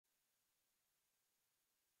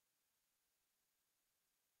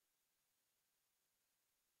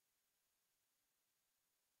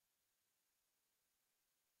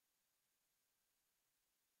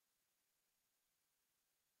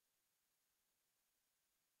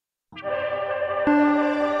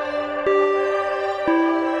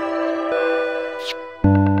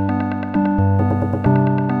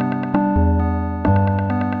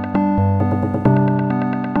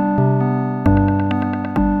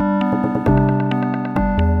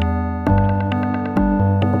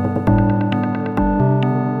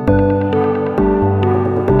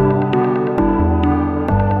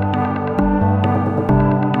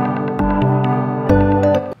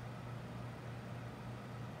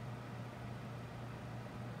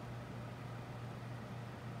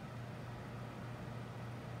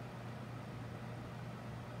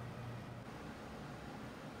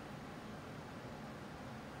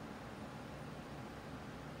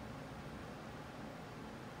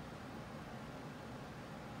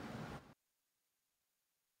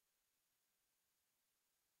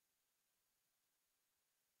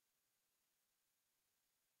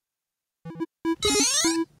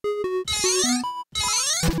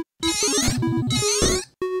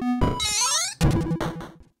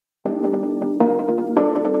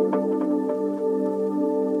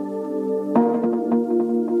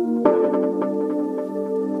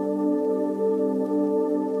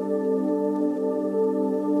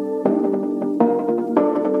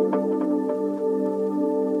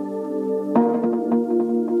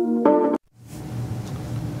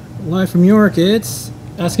Live from New York, it's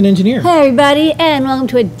Ask an Engineer. Hey everybody, and welcome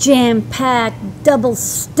to a jam-packed,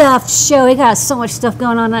 double-stuffed show. We got so much stuff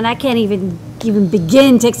going on, and I can't even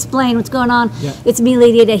begin to explain what's going on. Yeah. It's me,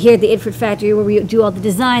 Lady Ada, here at the Idford factory, where we do all the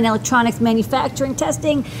design, electronics, manufacturing,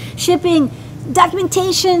 testing, shipping,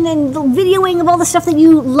 documentation, and the videoing of all the stuff that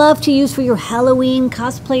you love to use for your Halloween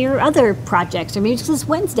cosplay or other projects, or maybe just this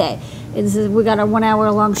Wednesday. We got our 1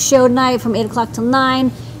 hour long show tonight from 8 o'clock till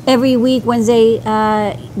 9. Every week, Wednesday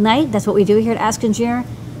night, that's what we do here at Ask Engineer.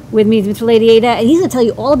 With me is Mr. Lady Ada, and he's going to tell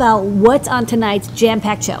you all about what's on tonight's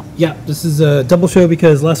jam-packed show. Yeah, this is a double show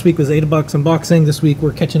because last week was AdaBox unboxing. This week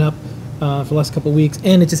we're catching up for the last couple of weeks,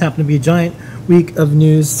 and it just happened to be a giant week of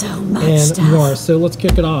news So much and stuff. more. So let's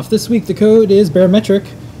kick it off. This week the code is Barometric.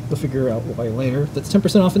 You'll figure out why later. That's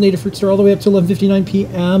 10% off in Adafruit Store all the way up to 11:59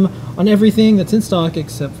 p.m. on everything that's in stock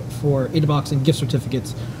except for AdaBox and gift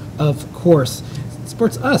certificates, of course.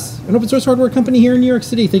 Supports us, an open source hardware company here in New York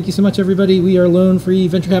City. Thank you so much, everybody. We are loan free,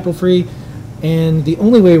 venture capital free, and the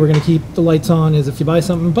only way we're going to keep the lights on is if you buy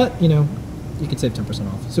something, but you know, you can save 10%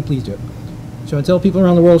 off, so please do it. Show and tell, people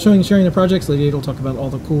around the world showing and sharing their projects. Lady Ada will talk about all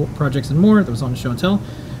the cool projects and more that was on the show and tell.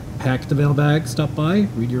 Pack the mailbag, stop by,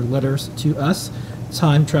 read your letters to us.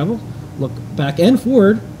 Time travel, look back and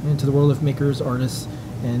forward into the world of makers, artists,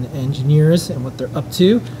 and engineers and what they're up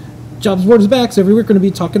to. Jobs Board is back, so every week we're going to be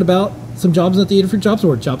talking about some jobs at the Adafruit Jobs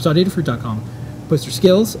Board, jobs.adafruit.com. Post your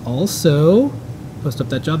skills. Also, post up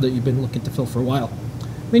that job that you've been looking to fill for a while.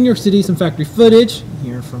 In New York City, some factory footage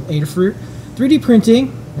here from Adafruit. 3D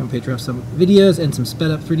printing. On page we have some videos and some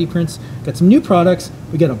sped up 3D prints. Got some new products.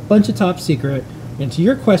 We got a bunch of top secret. Into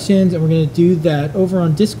your questions, and we're going to do that over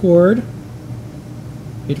on Discord.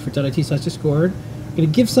 Adafruit.it/Discord. We're going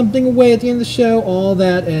to give something away at the end of the show. All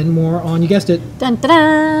that and more on, you guessed it, Dun dun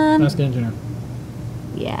dun! Ask an Engineer.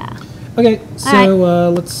 Yeah. Okay,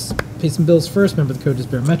 so let's pay some bills first. Remember, the code is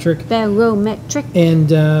Barometric. Barometric.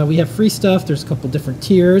 And we have free stuff. There's a couple different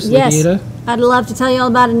tiers. Yes. Lady Ada. I'd love to tell you all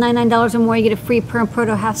about it. $99 or more, you get a free Perm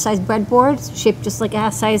Proto half-size breadboard. It's shaped just like a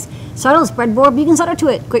half-size solderless breadboard, but you can solder to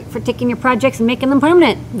it. Great for taking your projects and making them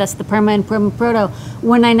permanent. That's the Perma and Perm Proto.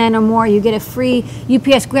 $199 or more, you get a free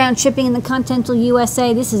UPS ground shipping in the continental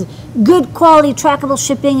USA. This is good quality, trackable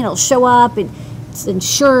shipping. It'll show up. It's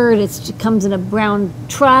insured. It comes in a brown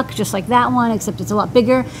truck, just like that one, except it's a lot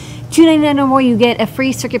bigger. $299 or more, you get a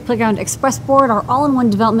free Circuit Playground Express board, our all-in-one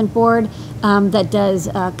development board that does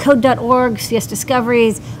code.org, CS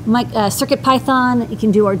Discoveries, CircuitPython. It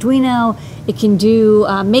can do Arduino. It can do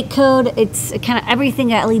MakeCode. It's kind of everything,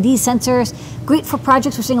 LED sensors. Great for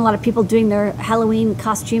projects. We're seeing a lot of people doing their Halloween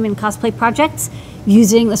costume and cosplay projects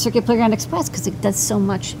using the Circuit Playground Express because it does so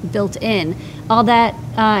much built in. All that,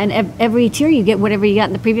 and every tier you get whatever you got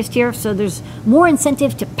in the previous tier, so there's more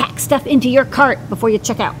incentive to pack stuff into your cart before you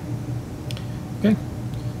check out. Okay.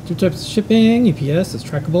 2 types of shipping. UPS is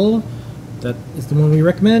trackable. That is the one we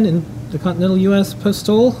recommend in the continental US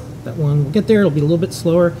postal. That one will get there. It'll be a little bit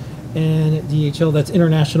slower. And DHL, that's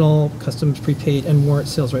international, customs, prepaid, and more. It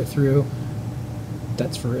sails right through.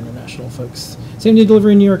 That's for international folks. Same-day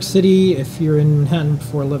delivery in New York City. If you're in Manhattan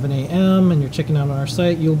before 11 a.m. and you're checking out on our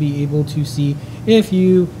site, you'll be able to see if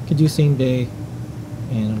you can do same day,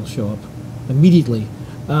 and it'll show up immediately.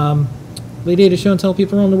 Lady Ada, show and tell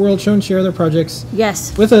people around the world, show and share their projects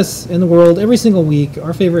Yes. with us in the world every single week.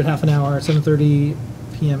 Our favorite half an hour, 7:30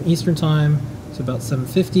 p.m. Eastern time. It's about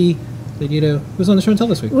 7:50. Lady Ada, who's on the show and tell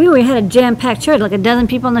this week? We had a jam-packed show, like a dozen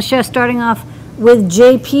people on the show, starting off with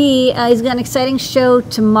JP. He's got an exciting show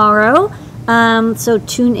tomorrow. So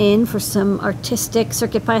tune in for some artistic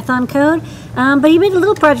CircuitPython code. But he made a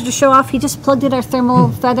little project to show off. He just plugged in our thermal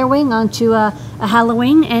feather wing onto a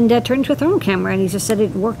Halloween and turned into a thermal camera. And he just said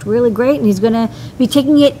it worked really great. And he's going to be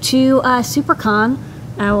taking it to SuperCon.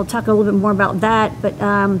 We'll talk a little bit more about that. But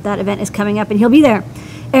that event is coming up and he'll be there.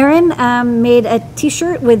 Aaron made a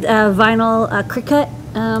t-shirt with a vinyl Cricut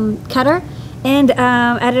cutter. And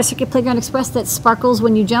added a Circuit Playground Express that sparkles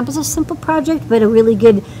when you jump. It's a simple project, but a really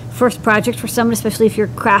good first project for someone, especially if you're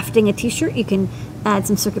crafting a t-shirt. You can add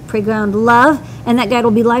some Circuit Playground love, and that guide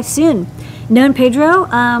will be live soon. Known Pedro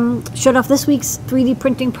showed off this week's 3D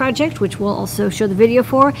printing project, which we'll also show the video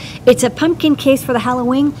for. It's a pumpkin case for the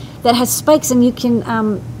Halloween that has spikes, and you can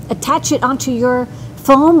attach it onto your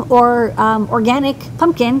foam or organic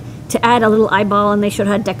pumpkin to add a little eyeball, and they showed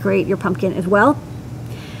how to decorate your pumpkin as well.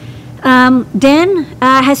 Dan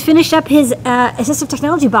has finished up his assistive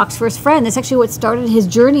technology box for his friend. That's actually what started his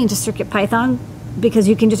journey into CircuitPython, because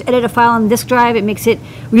you can just edit a file on the disk drive. It makes it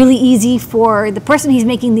really easy for the person he's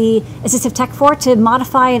making the assistive tech for to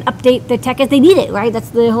modify and update the tech as they need it, right? That's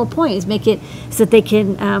the whole point, is make it so that they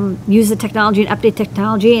can use the technology and update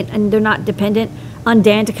technology, and they're not dependent on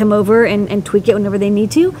Dan to come over and tweak it whenever they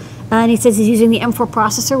need to. And he says he's using the M4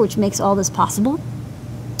 processor, which makes all this possible,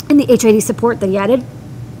 and the HID support that he added.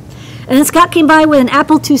 And then Scott came by with an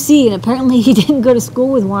Apple IIc, and apparently he didn't go to school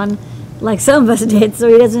with one like some of us did, so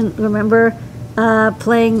he doesn't remember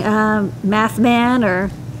playing Math Man or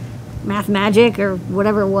Math Magic or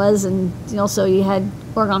whatever it was. And also you had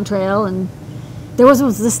Oregon Trail, and there was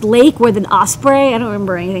this lake with an osprey. I don't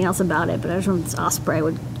remember anything else about it, but I just remember this osprey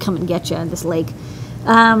would come and get you in this lake.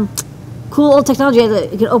 Cool old technology.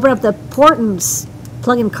 You can open up the port and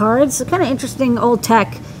plug in cards. So kind of interesting old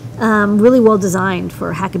tech. Really well designed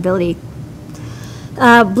for hackability.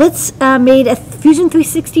 Blitz made a Fusion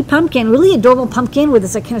 360 pumpkin, really adorable pumpkin with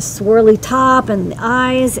this kind of swirly top and the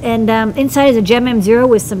eyes, and inside is a Gem M0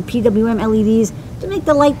 with some PWM LEDs to make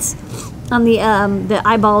the lights on the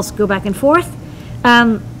eyeballs go back and forth.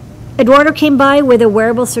 Eduardo came by with a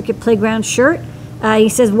wearable Circuit Playground shirt. He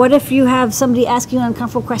says, what if you have somebody ask you an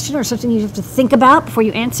uncomfortable question or something you have to think about before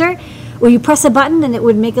you answer? Well, you press a button and it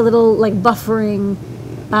would make a little like buffering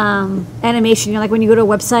animation, like when you go to a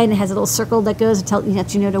website and it has a little circle that goes to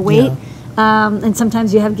lets you know to wait. Yeah. And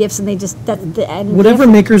sometimes you have GIFs and they just whatever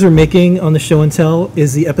makers are making on the show and tell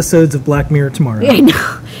is the episodes of Black Mirror tomorrow. I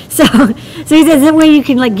know. So he says that way you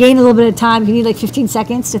can like gain a little bit of time. You need like 15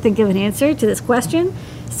 seconds to think of an answer to this question.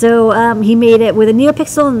 So he made it with a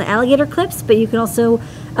NeoPixel and the alligator clips, but you can also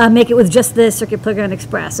make it with just the Circuit Playground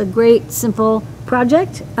Express. A great, simple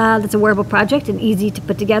project that's a wearable project and easy to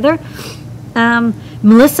put together.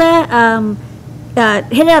 Melissa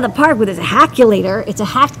hit it out of the park with his Hackulator. It's a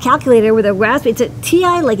hacked calculator with a Raspberry. It's a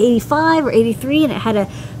TI like 85 or 83, and it had a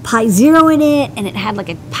Pi Zero in it, and it had like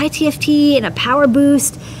a Pi TFT and a power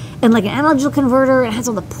boost and like an analog digital converter. It has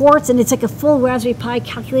all the ports, and it's like a full Raspberry Pi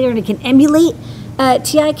calculator, and it can emulate a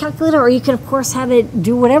TI calculator, or you can of course have it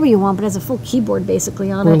do whatever you want, but it has a full keyboard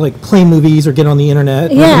basically on it. Or like play movies or get on the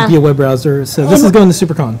internet, yeah, or via web browser. So this is going to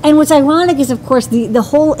SuperCon. And what's ironic is, of course, the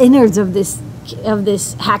whole innards of this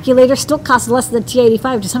Hackulator still costs less than the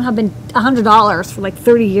T85, which has somehow been $100 for like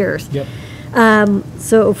 30 years. Yep.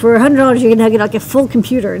 So for $100, you're gonna get like a full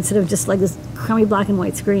computer instead of just like this crummy black and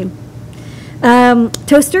white screen.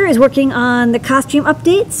 Toaster is working on the costume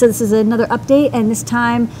update, so this is another update, and this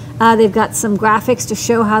time they've got some graphics to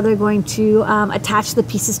show how they're going to attach the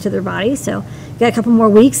pieces to their body. So got a couple more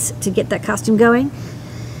weeks to get that costume going.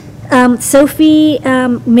 Sophie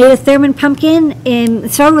made a Thurman pumpkin,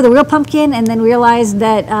 and started with a real pumpkin and then realized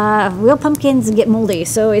that real pumpkins get moldy.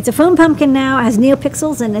 So it's a foam pumpkin now. It has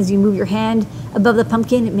NeoPixels, and as you move your hand above the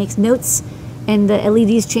pumpkin, it makes notes, and the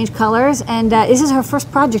LEDs change colors. And this is her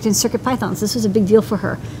first project in CircuitPython, so this was a big deal for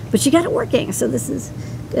her. But she got it working, so this is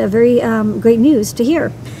very great news to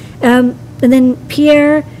hear. And then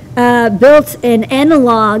Pierre built an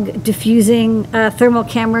analog diffusing thermal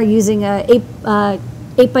camera using a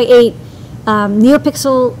 8x8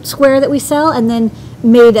 NeoPixel square that we sell, and then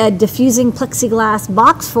made a diffusing plexiglass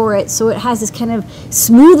box for it, so it has this kind of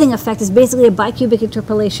smoothing effect. It's basically a bicubic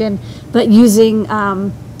interpolation, but using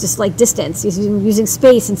just like distance, using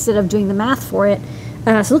space instead of doing the math for it.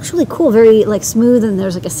 So it looks really cool, very like smooth, and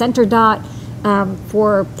there's like a center dot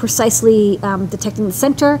for precisely detecting the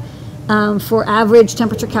center. For average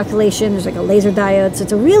temperature calculation, there's like a laser diode, so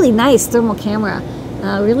it's a really nice thermal camera.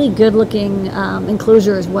 Really good looking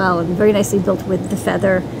enclosure as well, and very nicely built with the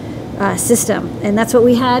feather system. And that's what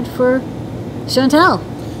we had for Show and Tell.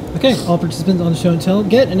 Okay, all participants on the Show and Tell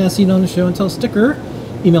get an As Seen on the Show and Tell sticker.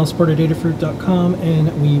 Email support@adafruit.com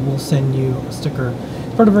and we will send you a sticker.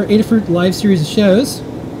 It's part of our Adafruit live series of shows.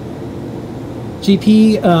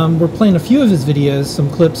 GP, we're playing a few of his videos, some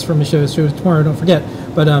clips from his shows tomorrow, don't forget.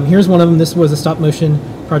 But here's one of them. This was a stop motion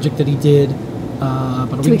project that he did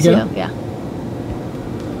about a week ago. Yeah.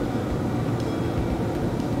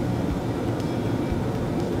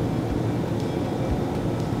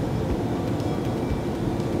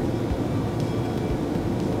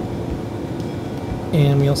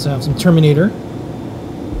 And we also have some Terminator.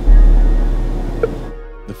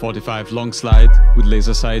 The 45 long slide with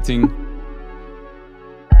laser sighting.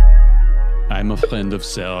 I'm a friend of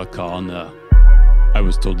Sarah Connor. I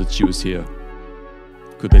was told that she was here.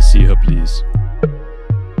 Could I see her, please?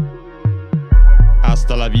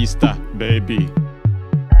 Hasta la vista, baby.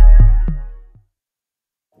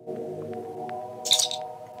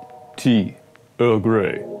 Tea, Earl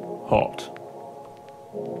Grey, hot.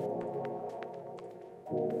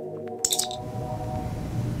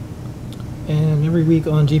 And every week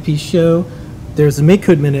on JP's show, there's a Make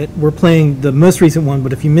Code Minute. We're playing the most recent one,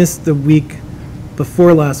 but if you missed the week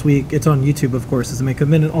before last week, it's on YouTube, of course, as a Make Code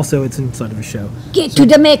Minute. Also, it's inside of a show. Get to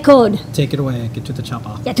the make code. Take it away. Get to the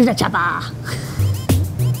chopper. Get to the chopper.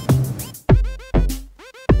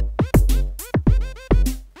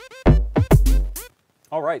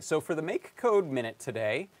 All right, so for the Make Code Minute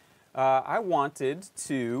today, I wanted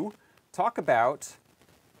to talk about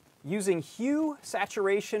using hue,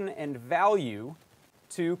 saturation, and value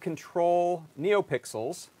to control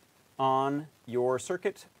NeoPixels on your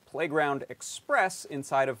Circuit Playground Express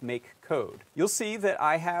inside of Make Code. You'll see that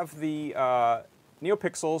I have the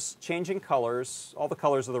NeoPixels changing colors, all the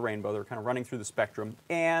colors of the rainbow. They're kind of running through the spectrum.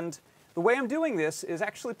 And the way I'm doing this is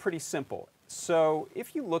actually pretty simple. So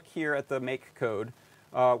if you look here at the Make Code,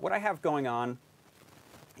 what I have going on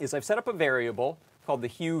is I've set up a variable called the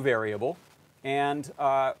hue variable. And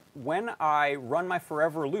when I run my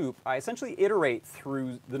forever loop, I essentially iterate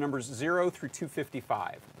through the numbers 0 through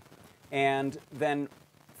 255. And then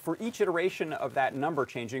for each iteration of that number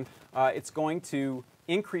changing, it's going to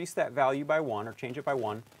increase that value by 1 or change it by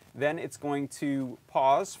 1. Then it's going to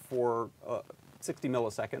pause for 60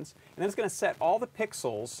 milliseconds. And then it's going to set all the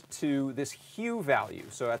pixels to this hue value.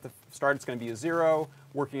 So at the start, it's going to be a 0,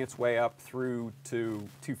 working its way up through to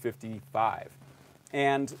 255.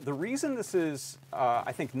 And the reason this is,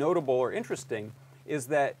 I think, notable or interesting is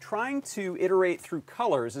that trying to iterate through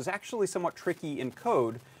colors is actually somewhat tricky in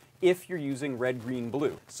code if you're using red, green,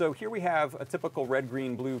 blue. So here we have a typical red,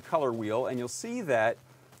 green, blue color wheel, and you'll see that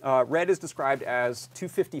red is described as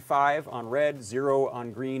 255 on red, 0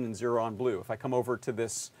 on green, and 0 on blue. If I come over to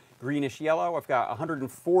this greenish yellow, I've got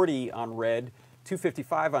 140 on red,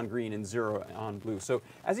 255 on green, and 0 on blue. So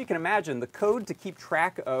as you can imagine, the code to keep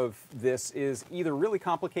track of this is either really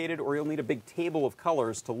complicated or you'll need a big table of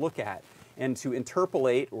colors to look at. And to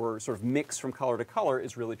interpolate or sort of mix from color to color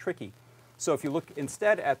is really tricky. So if you look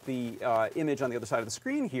instead at the image on the other side of the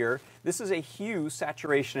screen here, this is a hue,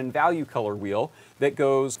 saturation, and value color wheel that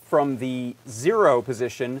goes from the 0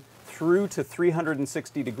 position through to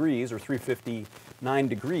 360 degrees or 359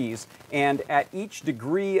 degrees. And at each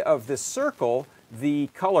degree of this circle, the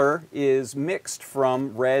color is mixed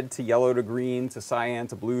from red to yellow to green to cyan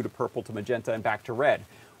to blue to purple to magenta and back to red,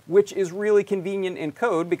 which is really convenient in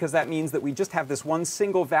code because that means that we just have this one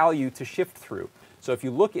single value to shift through. So if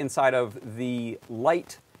you look inside of the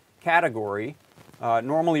light category,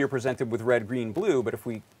 normally you're presented with red, green, blue, but if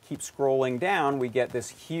we keep scrolling down, we get this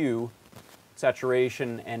hue,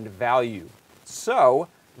 saturation, and value. So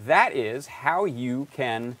that is how you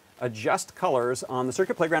can adjust colors on the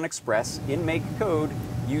Circuit Playground Express in Make Code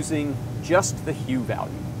using just the hue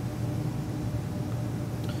value.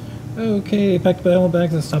 Okay, Packed by All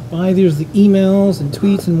Bags and Stop By. There's the emails and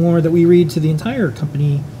tweets and more that we read to the entire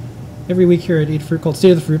company every week here at Adafruit called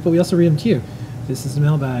State of the Fruit, but we also read them to you. This is the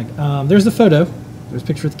mailbag. There's the photo. There's a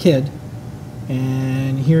picture of the kid.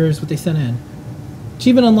 And here's what they sent in.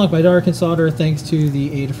 Achievement unlocked by Dark and Solder thanks to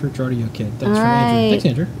the Adafruit Jardio kit. Thanks from Andrew. Thanks,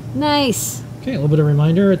 Andrew. Nice. Okay, a little bit of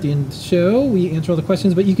reminder at the end of the show. We answer all the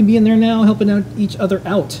questions, but you can be in there now helping out each other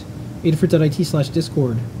out.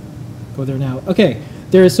 Adafruit.it/Discord. Go there now. Okay,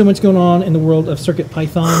 there is so much going on in the world of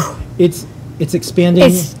CircuitPython. It's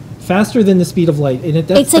expanding faster than the speed of light. And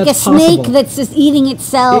it's like a snake that's just eating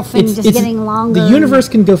itself and just getting longer. The universe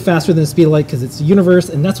can go faster than the speed of light because it's a universe,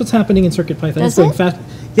 and that's what's happening in CircuitPython. It's going fast.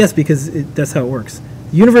 Yes, because that's how it works.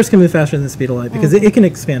 The universe can move faster than the speed of light because it can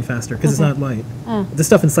expand faster because it's not light. The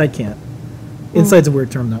stuff inside can't. Inside's a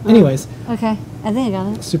weird term, though. Anyways. Okay, I think I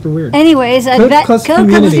got it. Super weird. Anyways, Code plus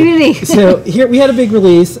community. So here we had a big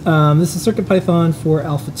release. This is CircuitPython for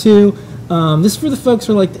Alpha 2. This is for the folks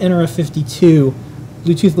who are like the NRF52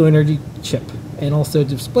 Bluetooth Low Energy chip, and also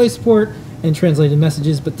display support and translated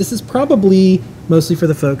messages. But this is probably mostly for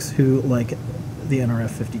the folks who like the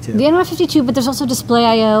NRF52. The NRF52, but there's also Display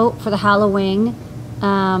I/O for the Halloween.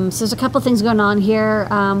 So there's a couple things going on here.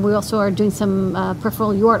 We also are doing some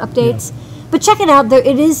peripheral UART updates. Yeah. But check it out.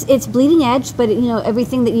 It's bleeding edge, but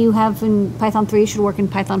everything that you have in Python 3 should work in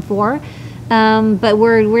Python 4. But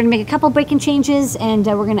we're going to make a couple breaking changes, and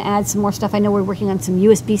we're going to add some more stuff. I know we're working on some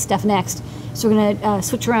USB stuff next. So we're going to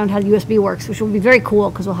switch around how USB works, which will be very cool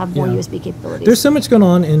because we'll have more USB capabilities. There's so much going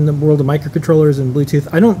on in the world of microcontrollers and Bluetooth.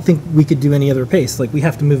 I don't think we could do any other pace. Like, we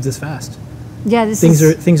have to move this fast. Yeah,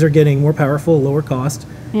 things are getting more powerful, lower cost,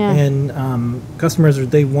 and customers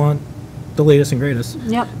they want the latest and greatest.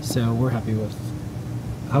 Yep. So we're happy with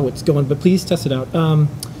how it's going, but please test it out.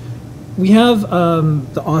 we have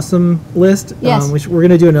the awesome list, Yes. which we're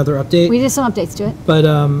going to do another update. We did some updates to it. But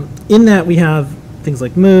in that, we have things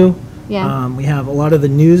like Moo. Yeah. We have a lot of the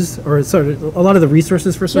news, or sorry, a lot of the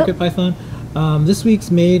resources for CircuitPython. This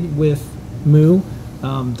week's made with Moo.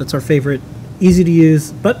 That's our favorite, easy to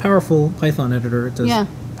use but powerful Python editor. It does Yeah.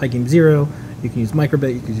 Pygame 0. You can use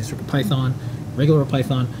Microbit. You can use CircuitPython, regular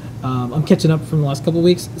Python. I'm catching up from the last couple of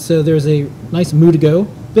weeks. So there's a nice Moo to go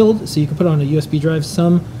build, so you can put it on a USB drive.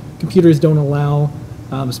 Some computers don't allow,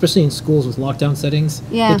 especially in schools with lockdown settings.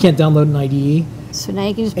 Yeah. They can't download an IDE. So now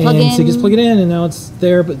you can just plug And in. so you just plug it in, and now it's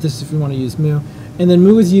there. But this is if you want to use Moo. And then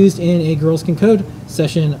Moo was used in a Girls Can Code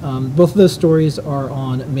session. Both of those stories are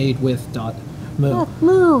on madewith.moo. Look,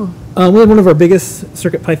 Moo. We have one of our biggest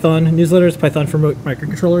CircuitPython newsletters, Python for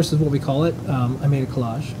Microcontrollers is what we call it. I made a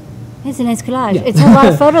collage. It's a nice collage. Yeah. It's a lot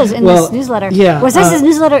of photos in Well, this newsletter. yeah, What's nice is this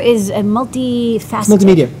newsletter is a multifaceted.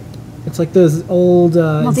 Multimedia. It's like those old.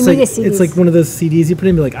 Multimedia it's CDs. like one of those CDs you put in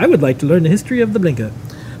and be like, I would like to learn the history of the Blinka.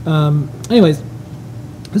 Anyways,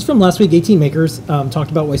 this is from last week. 18 Makers talked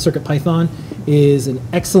about why CircuitPython is an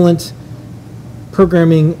excellent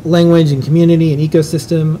programming language and community and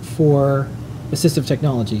ecosystem for assistive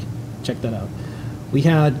technology. Check that out. We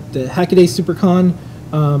had the Hackaday SuperCon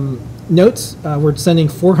notes. We're sending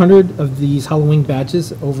 400 of these Halloween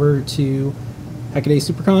badges over to Hackaday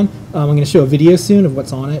SuperCon. I'm going to show a video soon of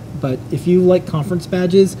what's on it, but if you like conference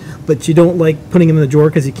badges, but you don't like putting them in the drawer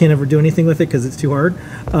because you can't ever do anything with it because it's too hard,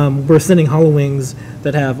 we're sending Hallowings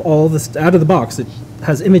that have all this out of the box. It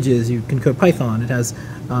has images, you can code Python, it has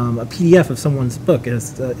a PDF of someone's book, it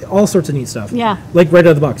has all sorts of neat stuff. Yeah. Like right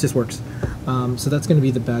out of the box, just works. So that's going to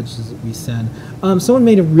be the badges that we send. Someone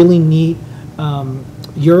made a really neat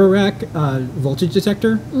Eurorack voltage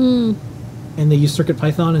detector, and they use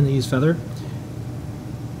CircuitPython and they use Feather.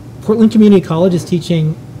 Portland Community College is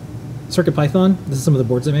teaching CircuitPython. This is some of the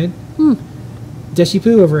boards I made.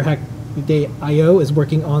 Deshipu over at Hackaday.io is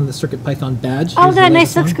working on the CircuitPython badge. Oh, Here's the that nice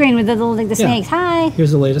latest silk one. screen with the little like the Yeah. snakes. Hi.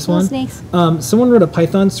 Here's the latest Little one. snakes. Someone wrote a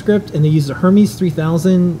Python script and they used a Hermes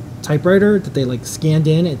 3000 typewriter that they like scanned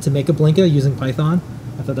in to make a Blinka using Python.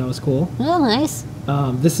 I thought that was cool. Oh, nice.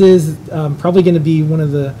 This is probably going to be one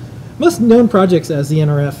of the most known projects as the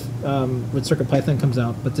NRF when CircuitPython comes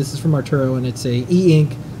out, but this is from Arturo and it's a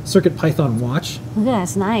e-ink CircuitPython watch. Look at that.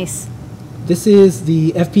 It's nice. This is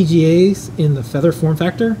the FPGAs in the Feather form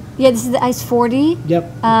factor. Yeah, this is the ICE 40.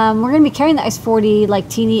 Yep. We're going to be carrying the ICE 40 like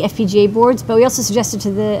teeny FPGA boards, but we also suggested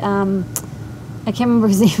to the I can't remember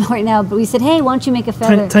his name right now, but we said, hey, why don't you make a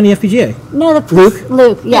Feather? Tiny FPGA. No, the Luke?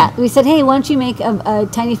 Luke, yeah. We said, hey, why don't you make a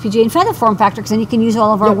tiny FPGA in Feather form factor, because then you can use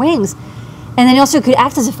all of our Yep. wings. And then also could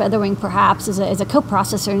act as a Feather wing, perhaps, as a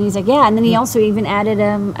co-processor. And he's like, yeah. And then he also even added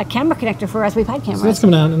a camera connector for Raspberry Pi So that's cameras.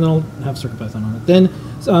 coming out, and I'll have CircuitPython on it. Then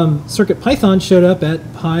CircuitPython showed up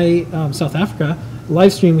at Pi South Africa.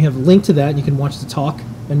 Live stream, we have a link to that, and you can watch the talk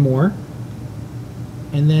and more.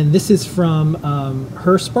 And then this is from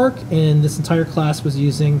HerSpark, and this entire class was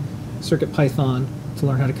using CircuitPython to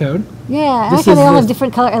learn how to code. Yeah, I This like how is they all the- have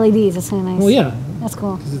different color LEDs. That's kind of nice. Well, yeah, That's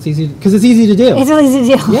cool. because it's easy to do. It's really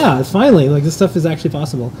easy to do. Yeah, it's finally like this stuff is actually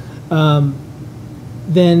possible.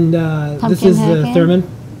 Then this Pumpkin is the hacking. Theremin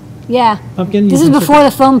Yeah. pumpkin. This is using before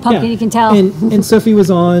the foam pumpkin, Yeah. you can tell. And Sophie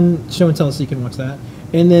was on Show and Tell, so you can watch that.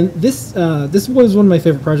 And then this was one of my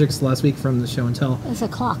favorite projects last week from the Show and Tell. It's a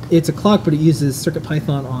clock. It's a clock, but it uses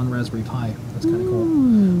CircuitPython on Raspberry Pi. That's kind of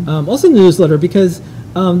cool. Also in the newsletter, because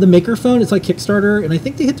the Maker phone, it's like Kickstarter, and I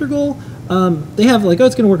think they hit their goal. They have like,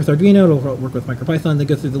 it's going to work with Arduino, it'll work with MicroPython. They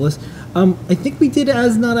go through the list. I think we did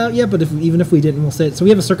as not out yet, but even if we didn't, we'll say it. So we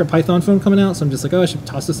have a CircuitPython phone coming out, so I'm just like, I should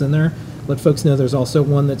toss this in there. Let folks know there's also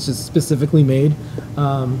one that's just specifically made.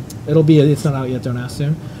 It's not out yet, don't ask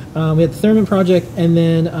soon. We had the Themin project, and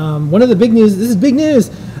then one of the big news, this is big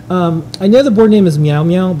news. I know the board name is Meow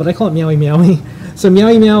Meow, but I call it Meowie Meowie. So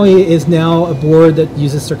Meowie Meowie is now a board that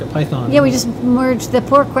uses CircuitPython. Yeah, we just merged the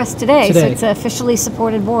pull request today, so Today. it's an officially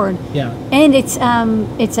supported board. Yeah. And it's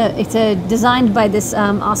designed by this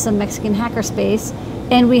awesome Mexican hackerspace,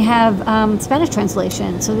 and we have Spanish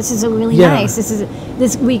translation. So this is a really Yeah. nice.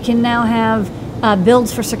 This we can now have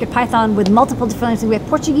builds for CircuitPython with multiple different languages. We have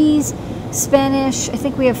Portuguese, Spanish. I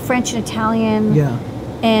think we have French and Italian. Yeah.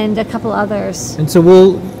 And a couple others. And so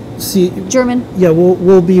we'll see. German. Yeah,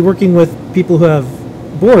 we'll be working with people who have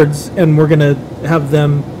boards, and we're gonna have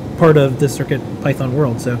them part of the CircuitPython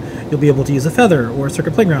world. So you'll be able to use a Feather or a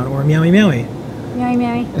Circuit Playground or a Meowie Meowie. Meowie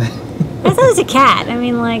Meowie. I thought it was a cat. I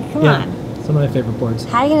mean, like, come Yeah, on. it's one of my favorite boards.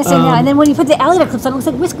 How are you going to say no? And then when you put the alligator clips on, it looks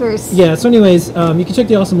like whiskers. Yeah, so anyways, you can check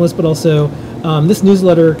the awesome list, but also this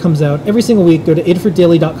newsletter comes out every single week. Go to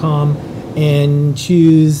adafruitdaily.com and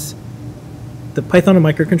choose the Python and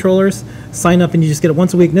microcontrollers. Sign up and you just get it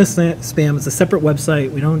once a week. No spam. It's a separate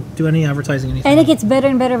website. We don't do any advertising, anything. And it gets better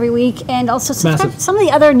and better every week. And also, Massive. some of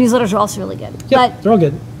the other newsletters are also really good. Yep, But they're all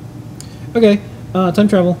good. Okay, time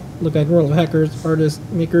travel. Look at World of Hackers, artists,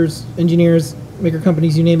 makers, engineers, maker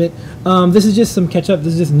companies, you name it. This is just some catch up.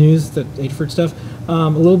 This is just news, that Adafruit stuff. A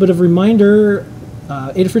little bit of reminder.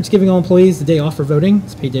 Adafruit's giving all employees the day off for voting.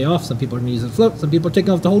 It's a paid day off. Some people are going to use it to float. Some people are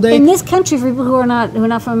taking off the whole day. in this country, for people who are not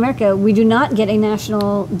from America, we do not get a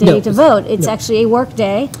national day No, to vote. It's no. actually a work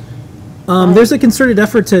day. There's a concerted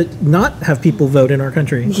effort to not have people vote in our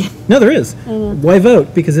country. No, there is. Why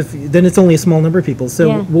vote? Because then it's only a small number of people. So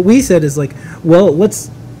Yeah. what we said is like, well, let's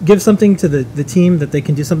give something to the team that they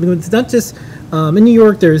can do something with. It's not just in New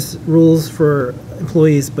York. There's rules for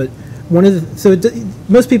employees, but one of the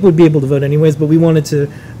most people would be able to vote anyways. But we wanted to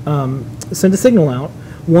send a signal out.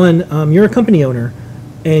 One, you're a company owner,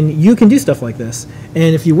 and you can do stuff like this.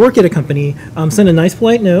 And if you work at a company, send a nice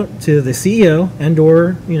polite note to the CEO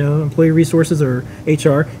and/or employee resources or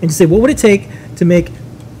HR, and just say, what would it take to make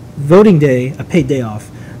voting day a paid day off?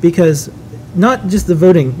 Because not just the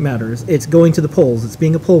voting matters. It's going to the polls. It's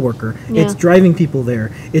being a poll worker. Yeah. It's driving people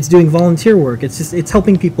there. It's doing volunteer work. It's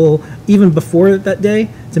helping people even before that day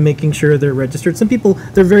to making sure they're registered. Some people,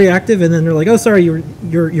 they're very active, and then they're like, oh, sorry,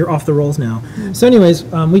 you're off the rolls now. So anyways,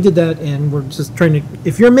 we did that, and we're just trying to,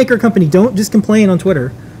 if you're a maker company, don't just complain on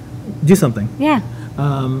Twitter. Do something. Yeah.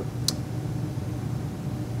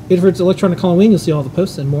 Adafruit's Electronic Halloween, you'll see all the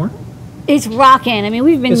posts and more. It's rocking. I mean,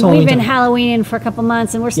 we've been It's Halloween time. Halloweening for a couple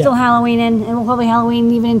months, and we're still Halloweening, and we'll probably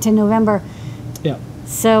Halloween even into November. Yeah.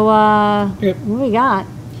 So, Yep. what do we got?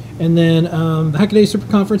 And then the Hackaday Super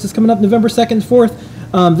Conference is coming up November 2nd,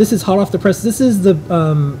 4th. This is hot off the press. This is the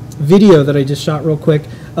video that I just shot real quick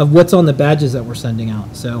of what's on the badges that we're sending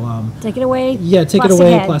out. So Take it away. yeah, take it Plastic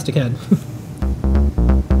away, Head. Plastic Head.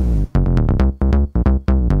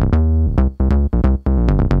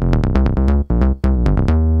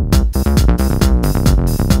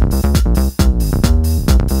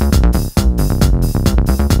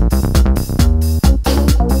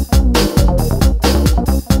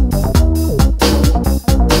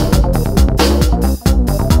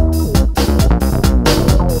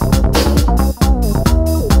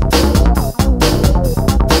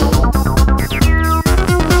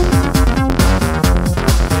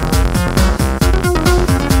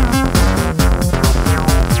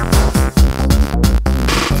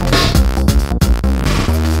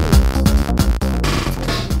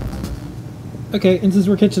 Okay, and since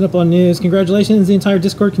we're catching up on news, congratulations, the entire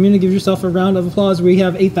Discord community. Give yourself a round of applause. We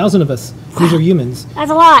have 8,000 of us. These are humans. That's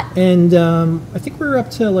a lot. And I think we're up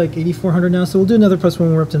to like 8,400 now, so we'll do another post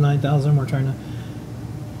when we're up to 9,000. We're trying to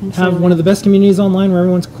have one of the best communities online where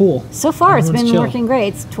everyone's cool. So far, it's Everyone's been chill. working great.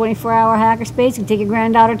 It's 24-hour hackerspace. You can take your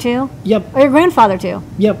granddaughter too, Yep, or your grandfather too.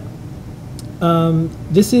 yep.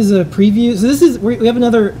 This is a preview. So we have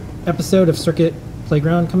another episode of Circuit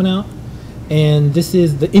Playground coming out. And this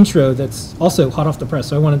is the intro that's also hot off the press,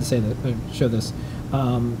 so I wanted to say that, show this.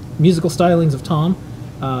 Musical stylings of Tom.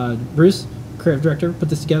 Bruce, creative director, put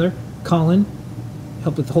this together. Colin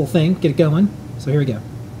helped with the whole thing, get it going. So here we go.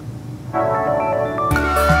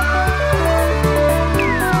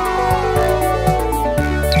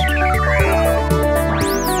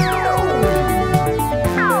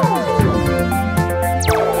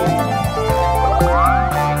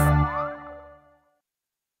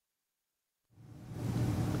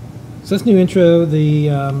 So that's new intro. The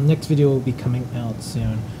next video will be coming out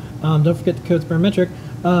soon. Don't forget the code's Barometric.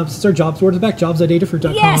 This is our jobs board. It's back,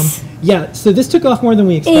 jobs.adafruit.com. Yes! Yeah, so this took off more than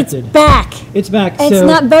we It's expected. back. It's back. It's so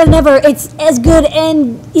not better than ever. It's as good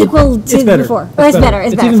and equal to it's better. before. Or it's better.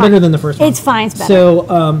 It's better. even Fine. better than the first one. It's fine. It's better.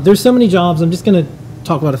 So there's so many jobs. I'm just going to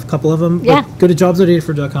talk about a couple of them. but Yeah. Go to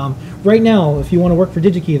jobs.adafruit.com. Right now, if you want to work for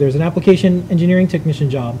DigiKey, there's an application engineering technician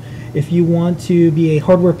job. If you want to be a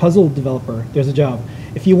hardware puzzle developer, there's a job.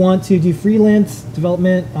 If you want to do freelance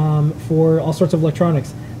development for all sorts of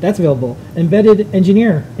electronics, that's available. Embedded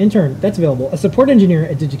engineer, intern, that's available. A support engineer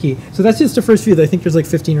at DigiKey. So that's just the first few. I think there's like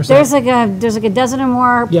 15 or so. there's like a dozen or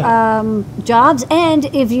more Yeah. jobs, and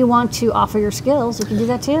if you want to offer your skills, you can do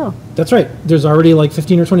that too. That's right. There's already like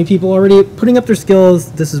 15 or 20 people already putting up their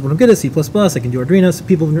skills. This is what I'm good at, C++. I can do Arduino. So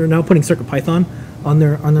people are now putting CircuitPython on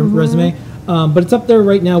their resume. But it's up there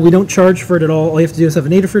right now. We don't charge for it at all. All you have to do is have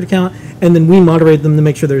an Adafruit account, and then we moderate them to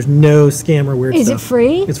make sure there's no scam or weird Is stuff. it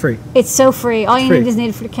free? It's free. It's so free. All you free. need is an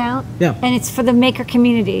Adafruit account. Yeah. And it's for the maker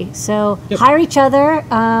community. So Yep. hire each other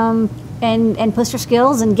and post your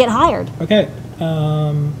skills and get hired. Okay.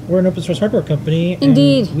 We're an open source hardware company. and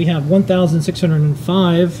Indeed. we have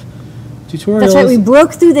 1,605 tutorials. That's right. We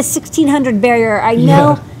broke through the 1,600 barrier. I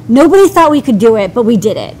know Nobody thought we could do it, but we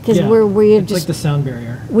did it because Yeah. we're It's just like the sound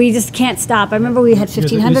barrier. we just can't stop. I remember we had You're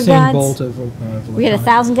the 1,500 Usain guides. Bolt of We had electronics.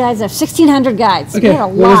 1,000 guides. 1,600 guides. Okay, We had a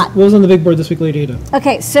what lot. was, what was on the big board this week, Lady Ada?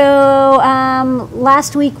 Okay, so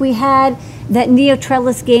last week we had that Neo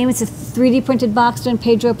Trellis game. It's a 3D printed box Don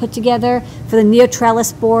Pedro put together for the Neo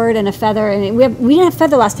Trellis board and a feather. And we didn't have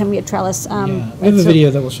feather last time we had Trellis. Yeah, we have a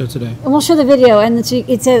video that we'll show today. And we'll show the video. And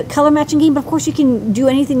it's a color matching game, but of course you can do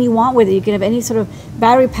anything you want with it. You can have any sort of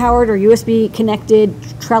battery powered or USB connected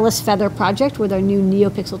trellis feather project with our new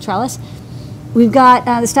NeoPixel Trellis. We've got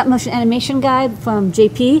the stop motion animation guide from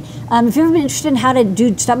JP. If you've ever been interested in how to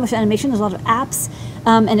do stop motion animation, there's a lot of apps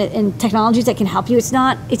and technologies that can help you. It's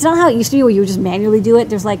not how it used to be where you would just manually do it.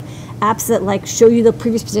 There's like apps that like show you the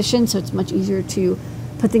previous position, so it's much easier to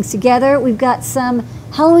put things together. We've got some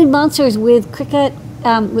Halloween monsters with Cricut,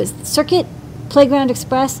 with Circuit, Playground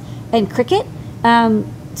Express, and Cricut.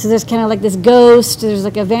 So there's kind of like this ghost, there's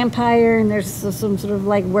like a vampire, and there's some sort of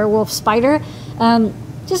like werewolf spider.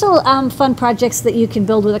 Just little fun projects that you can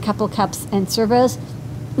build with a couple cups and servos.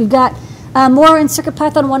 We've got more in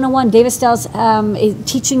CircuitPython 101. David Stell's is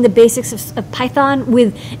teaching the basics of Python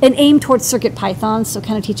with an aim towards CircuitPython, so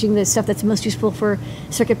kind of teaching the stuff that's most useful for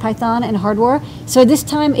CircuitPython and hardware. So this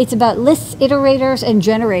time it's about lists, iterators, and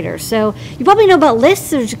generators. So you probably know about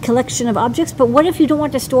lists, there's a collection of objects, but what if you don't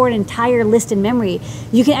want to store an entire list in memory?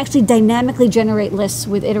 You can actually dynamically generate lists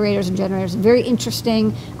with iterators and generators. Very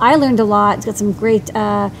interesting. I learned a lot. It's got some great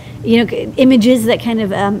images that kind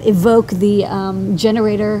of evoke the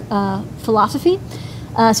generator philosophy.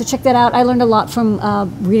 So check that out. I learned a lot from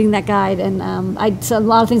reading that guide, and so a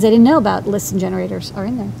lot of things I didn't know about lists and generators are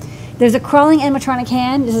in there. There's a crawling animatronic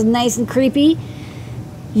hand. This is nice and creepy.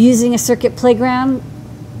 Using a circuit playground,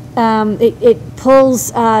 it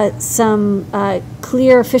pulls some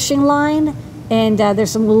clear fishing line, and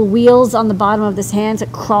there's some little wheels on the bottom of this hand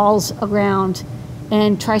that crawls around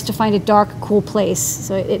and tries to find a dark, cool place.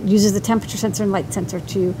 So it uses the temperature sensor and light sensor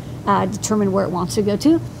to determine where it wants to go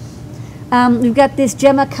to. We've got this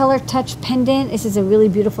Gemma Color Touch pendant. This is a really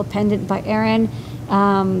beautiful pendant by Erin.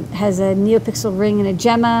 Has a NeoPixel ring and a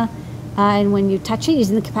Gemma. And when you touch it,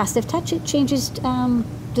 using the capacitive touch, it changes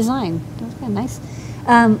design. That's kind of nice.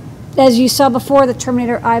 As you saw before, the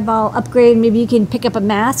Terminator eyeball upgrade, maybe you can pick up a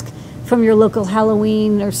mask from your local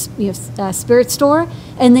Halloween or spirit store,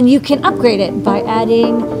 and then you can upgrade it by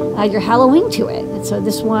adding your Halloween to it. And so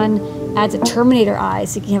this one adds a Terminator eye,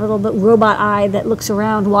 so you can have a little bit robot eye that looks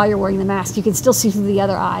around while you're wearing the mask. You can still see through the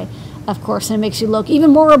other eye, of course, and it makes you look even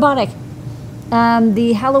more robotic.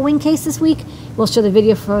 The Halloween case this week, we'll show the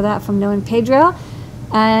video for that from Noah and Pedro.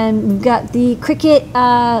 And we've got the Cricut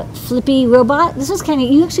Flippy robot. This was kind of,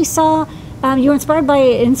 you actually saw, you were inspired by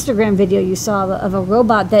an Instagram video you saw of a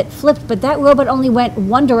robot that flipped, but that robot only went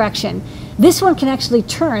one direction. This one can actually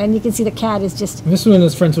turn, and you can see the cat is just This one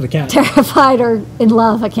is friends with a cat. terrified or in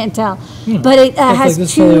love, I can't tell. Hmm. But it Stuff has like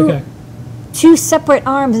this, totally okay. two separate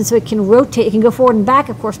arms, and so it can rotate. It can go forward and back,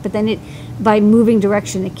 of course, but then by moving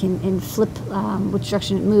direction, it can flip which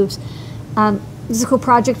direction it moves. This is a cool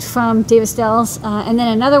project from David Stells. And then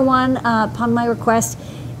another one, upon my request,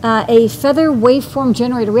 a feather waveform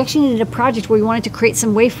generator. We actually needed a project where we wanted to create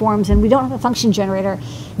some waveforms, and we don't have a function generator.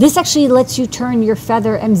 This actually lets you turn your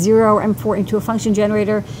feather M0 or M4 into a function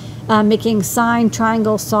generator, making sine,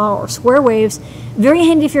 triangle, saw, or square waves. Very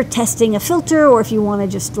handy if you're testing a filter, or if you want to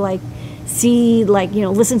just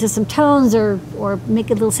listen to some tones, or make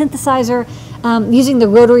a little synthesizer. Using the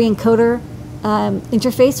rotary encoder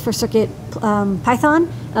interface for Circuit Python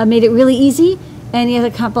made it really easy. And you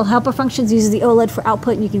have a couple helper functions. Uses the OLED for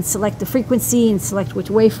output, and you can select the frequency and select which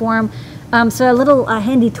waveform. So a little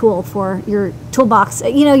handy tool for your toolbox.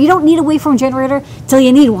 You don't need a waveform generator till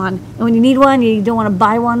you need one. And when you need one, you don't want to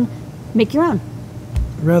buy one, make your own.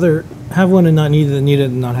 Rather have one and not need it than need it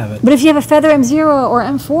and not have it. But if you have a Feather M0 or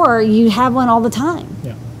M4, you have one all the time.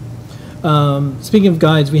 Yeah. Speaking of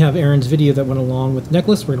guides, we have Erin's video that went along with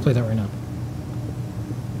Necklace. We're going to play that right now.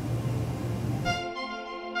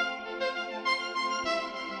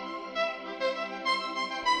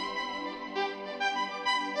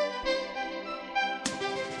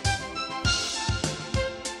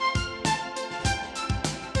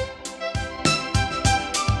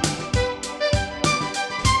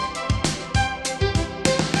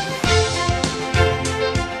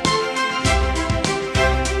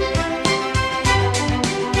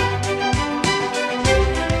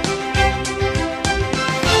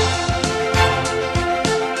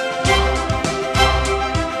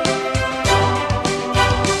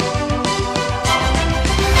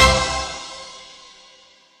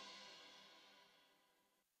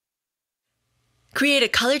 Create a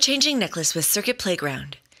color-changing necklace with Circuit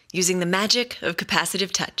Playground. using the magic of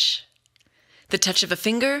capacitive touch. The touch of a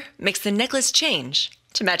finger makes the necklace change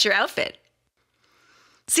to match your outfit.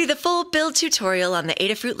 See the full build tutorial on the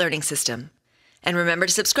Adafruit Learning System, and remember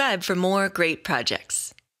to subscribe for more great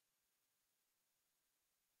projects.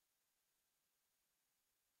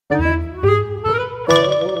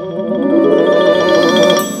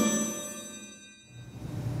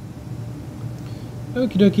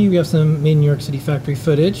 Okie dokie, we have some Made in New York City factory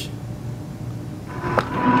footage.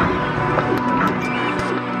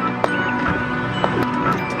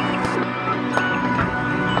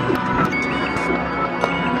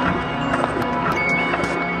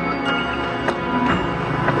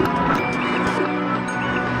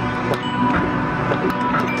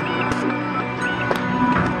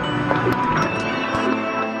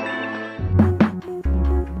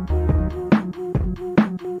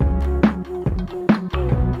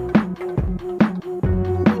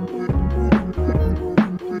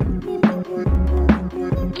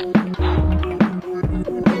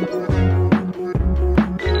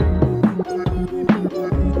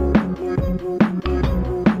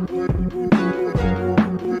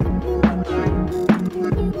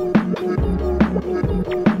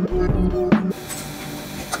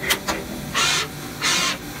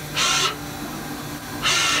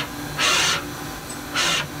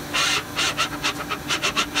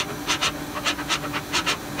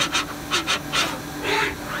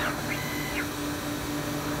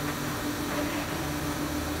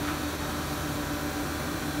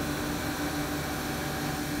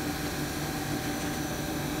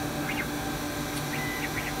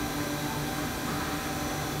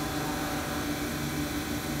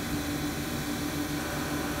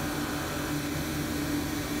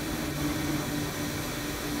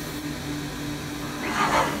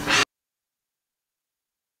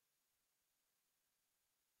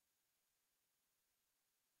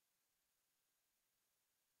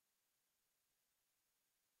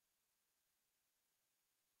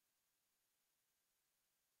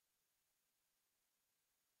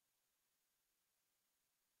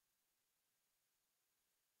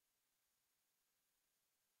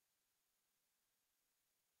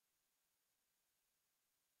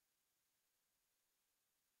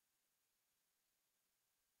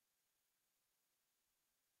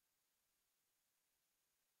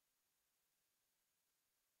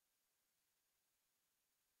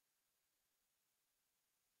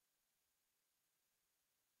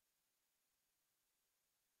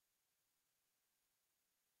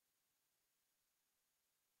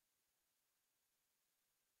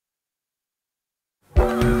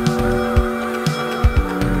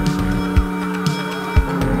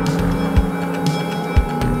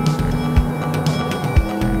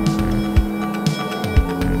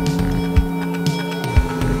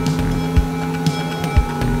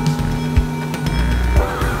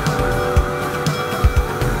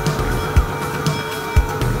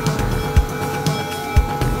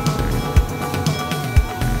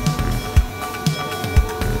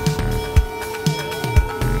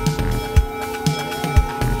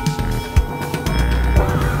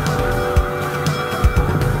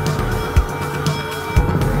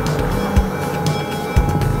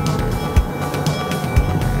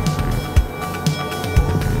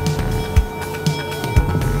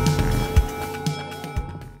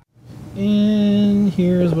 And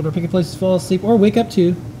here's what our picket places fall asleep or wake up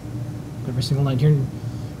to every single night here in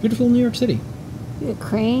beautiful New York City. The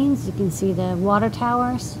cranes, you can see the water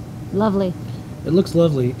towers. Lovely. It looks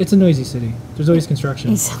lovely. It's a noisy city. There's always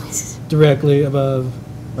construction directly above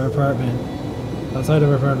our apartment, outside of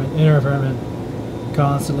our apartment, in our apartment,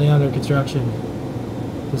 constantly under construction.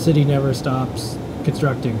 The city never stops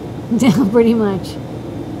constructing. Yeah, pretty much.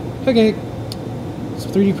 Okay, so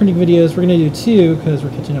 3D printing videos, we're going to do 2 because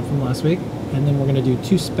we're catching up from last week, and then we're going to do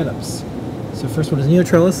 2 sped ups. So first one is Neo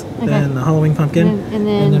Trellis, then the Halloween pumpkin, and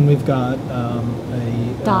then we've got a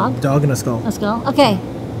dog and a skull. A skull? Okay,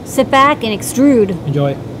 sit back and extrude.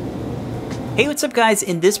 Enjoy. Hey, what's up guys?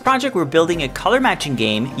 In this project we're building a color matching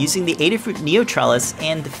game using the Adafruit Neo Trellis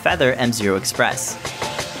and the Feather M0 Express.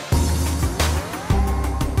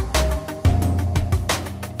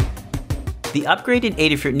 The upgraded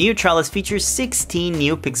Adafruit Neo Trellis features 16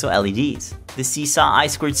 NeoPixel LEDs. The Seesaw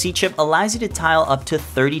I2C chip allows you to tile up to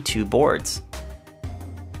 32 boards.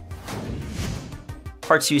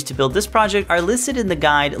 Parts used to build this project are listed in the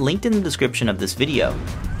guide linked in the description of this video.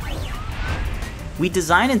 We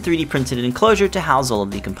designed and 3D printed an enclosure to house all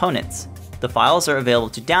of the components. The files are available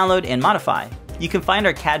to download and modify. You can find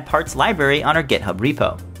our CAD parts library on our GitHub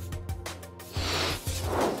repo.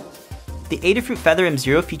 The Adafruit Feather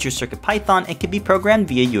M0 features CircuitPython and can be programmed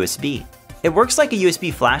via USB. It works like a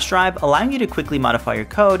USB flash drive, allowing you to quickly modify your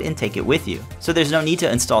code and take it with you. So there's no need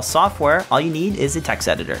to install software, all you need is a text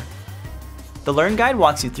editor. The Learn Guide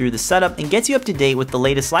walks you through the setup and gets you up to date with the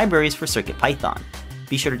latest libraries for CircuitPython.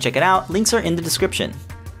 Be sure to check it out, links are in the description.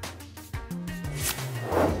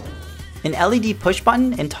 An LED push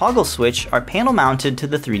button and toggle switch are panel mounted to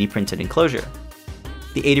the 3D printed enclosure.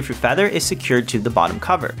 The Adafruit Feather is secured to the bottom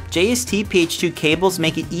cover. JST PH2 cables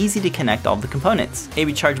make it easy to connect all the components. A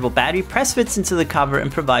rechargeable battery press fits into the cover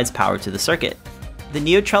and provides power to the circuit. The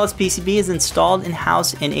NeoTrellis PCB is installed and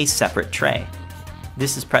housed in a separate tray.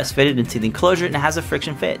 This is press fitted into the enclosure and has a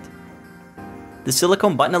friction fit. The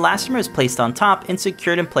silicone button elastomer is placed on top and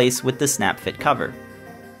secured in place with the snap fit cover.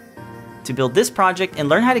 To build this project and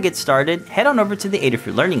learn how to get started, head on over to the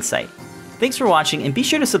Adafruit Learning site. Thanks for watching and be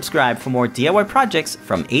sure to subscribe for more DIY projects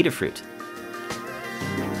from Adafruit.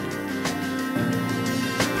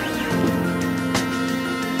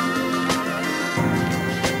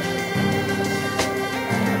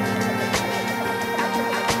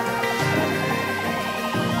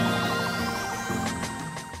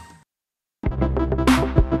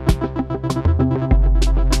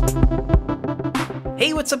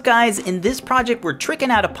 Hey, what's up guys? In this project we're tricking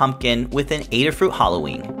out a pumpkin with an Adafruit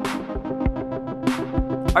Halloween.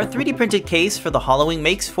 Our 3D printed case for the Halloween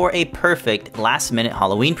makes for a perfect last-minute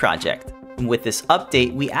Halloween project. And with this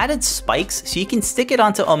update, we added spikes so you can stick it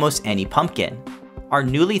onto almost any pumpkin. Our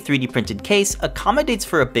newly 3D printed case accommodates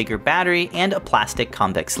for a bigger battery and a plastic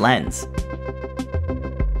convex lens.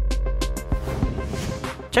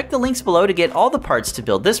 Check the links below to get all the parts to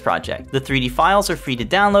build this project. The 3D files are free to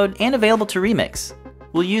download and available to remix.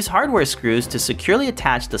 We'll use hardware screws to securely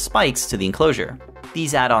attach the spikes to the enclosure.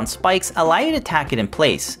 These add-on spikes allow you to tack it in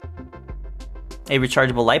place. A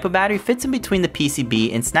rechargeable LiPo battery fits in between the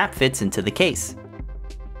PCB and snap fits into the case.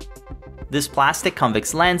 This plastic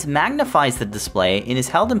convex lens magnifies the display and is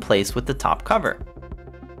held in place with the top cover.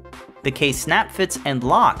 The case snap fits and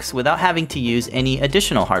locks without having to use any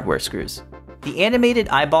additional hardware screws. The animated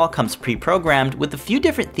eyeball comes pre-programmed with a few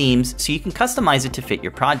different themes so you can customize it to fit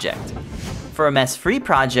your project. For a mess-free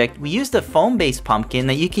project, we used a foam-based pumpkin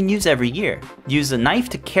that you can use every year. Use a knife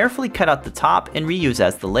to carefully cut out the top and reuse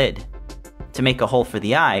as the lid. To make a hole for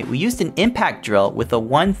the eye, we used an impact drill with a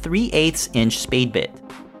 1/3/8 inch spade bit.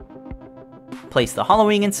 Place the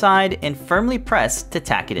Halloween inside and firmly press to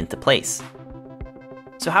tack it into place.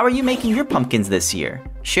 So how are you making your pumpkins this year?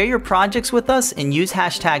 Share your projects with us and use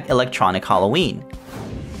hashtag #ElectronicHalloween.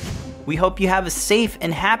 We hope you have a safe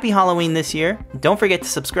and happy Halloween this year. Don't forget to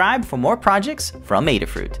subscribe for more projects from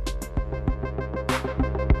Adafruit.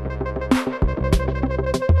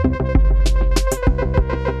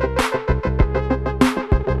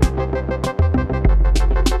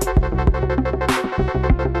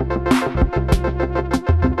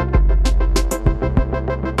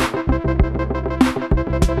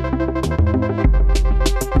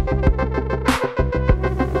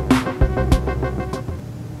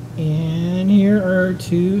 And here are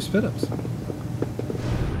 2 spit ups.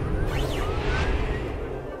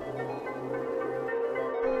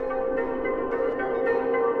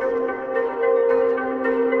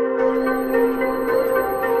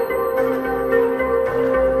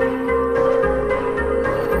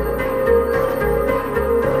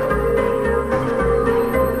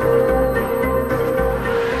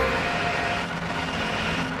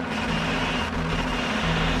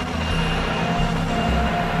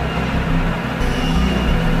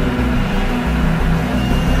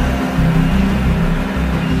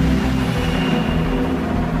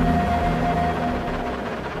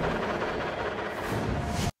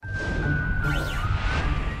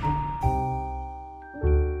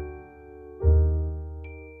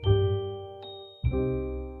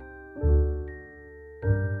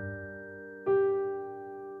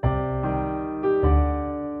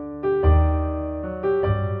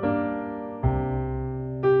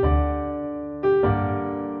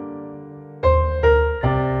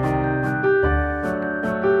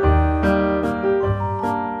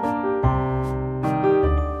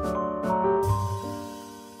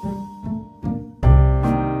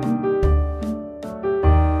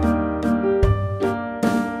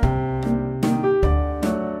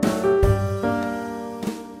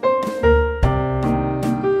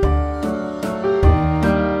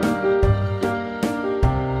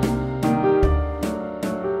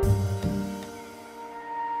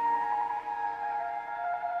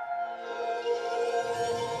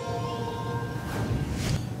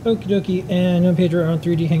 Okie dokie, and no Pedro on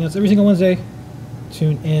 3D Hangouts every single Wednesday.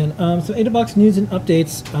 Tune in. So AdaBox news and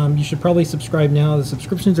updates. You should probably subscribe now. The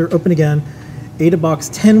subscriptions are open again. AdaBox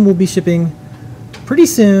 10 will be shipping pretty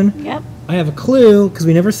soon. Yep. I have a clue, because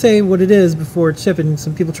we never say what it is before it's shipping.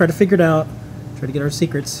 Some people try to figure it out, try to get our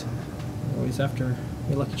secrets. We're always after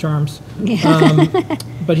your Lucky Charms.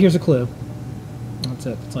 But here's a clue. That's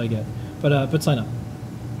it. That's all you get. But sign up.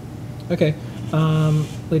 Okay.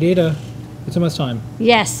 Lady Ada, it's almost time.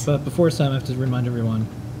 Yes. But before it's time, I have to remind everyone.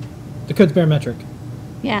 The code's barometric.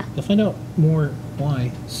 Yeah. You'll find out more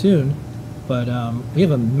why soon. But we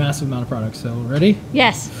have a massive amount of products, so ready?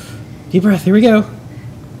 Yes. Deep breath, here we go.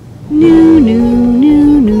 New, new,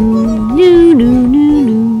 new, new, new, new, new,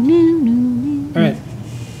 new, new. All right,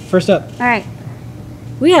 first up. All right.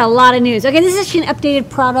 We got a lot of news. Okay, this is actually an updated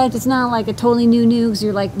product. It's not like a totally new news.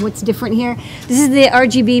 You're like, what's different here? This is the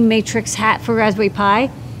RGB Matrix hat for Raspberry Pi.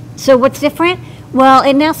 So what's different? Well,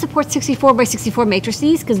 it now supports 64 by 64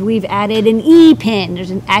 matrices because we've added an E pin.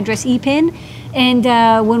 There's an address E pin. And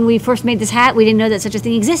when we first made this hat, we didn't know that such a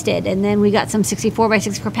thing existed. And then we got some 64 by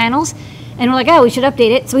 64 panels. And we're like, oh, we should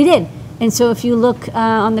update it. So we did. And so if you look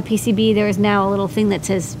on the PCB, there is now a little thing that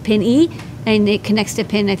says pin E. And it connects to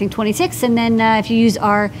pin, I think, 26. And then if you use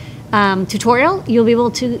our tutorial, you'll be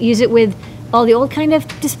able to use it with all the old kind of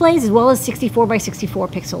displays as well as 64 by 64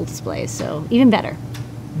 pixel displays. So even better.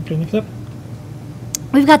 Okay, next up.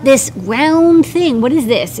 We've got this round thing. What is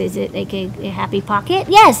this? Is it like a Happy Pocket?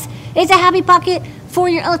 Yes, it's a Happy Pocket for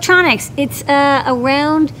your electronics. It's a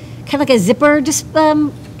round, kind of like a zipper just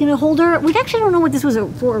holder. We actually don't know what this was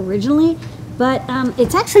for originally. But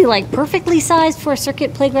it's actually like perfectly sized for a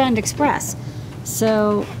Circuit Playground Express.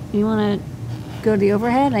 So you want to go to the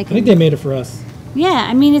overhead? I think they made it for us. Yeah,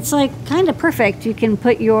 I mean, it's like kind of perfect. You can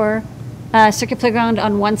put your Circuit Playground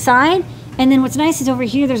on one side. And then what's nice is over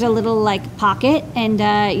here, there's a little like pocket. And,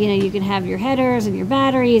 you can have your headers and your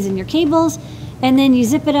batteries and your cables. And then you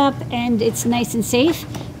zip it up and it's nice and safe.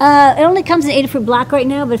 It only comes in Adafruit Black right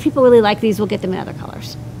now, but if people really like these, we'll get them in other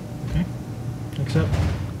colors. Okay, next up.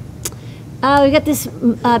 We got this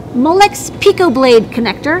Molex Pico Blade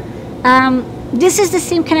connector. This is the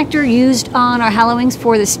same connector used on our Hallowings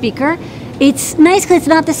for the speaker. It's nice because it's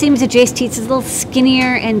not the same as a Jace Teats. It's a little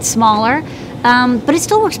skinnier and smaller, but it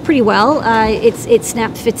still works pretty well. It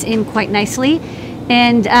fits in quite nicely.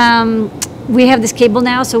 And we have this cable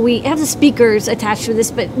now, so we have the speakers attached to this,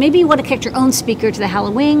 but maybe you want to connect your own speaker to the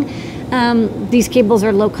Hallowing. These cables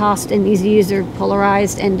are low cost and easy to use. They're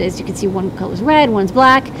polarized, and as you can see, one color is red, one's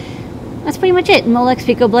black. That's pretty much it. Molex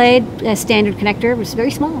Pico Blade, a standard connector, which is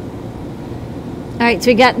very small. All right,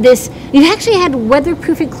 so we got this. We've actually had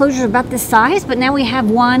weatherproof enclosures about this size, but now we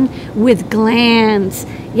have one with glands.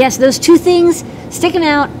 Yes, those two things sticking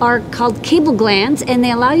out are called cable glands, and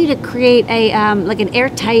they allow you to create a like an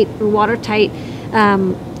airtight or watertight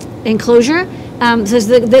enclosure. So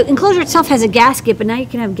the enclosure itself has a gasket, but now you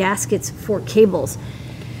can have gaskets for cables.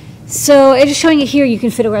 So I'm just showing it here. You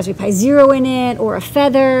can fit a Raspberry Pi Zero in it, or a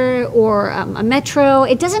Feather, or a Metro.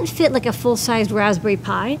 It doesn't fit like a full-sized Raspberry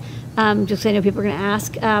Pi, just so I know people are going to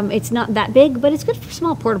ask. It's not that big, but it's good for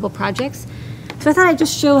small portable projects. So I thought I'd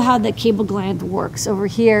just show how the cable gland works over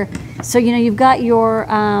here. So you've got your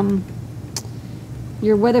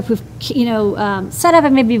weatherproof setup,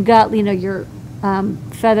 and maybe you've got your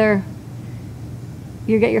Feather.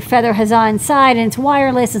 You get your Feather Huzzah inside, and it's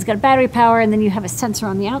wireless. It's got battery power, and then you have a sensor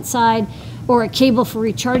on the outside, or a cable for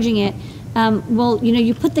recharging it.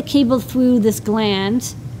 You put the cable through this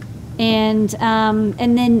gland, and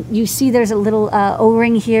then you see there's a little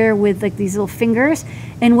O-ring here with like these little fingers.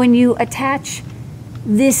 And when you attach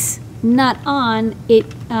this nut on, it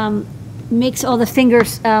makes all the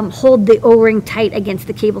fingers hold the O-ring tight against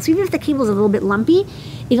the cable. So even if the cable is a little bit lumpy,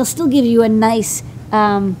 it'll still give you a nice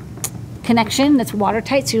connection that's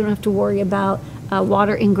watertight, so you don't have to worry about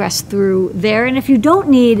water ingress through there. And if you don't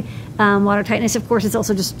need water tightness, of course, it's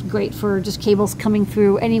also just great for just cables coming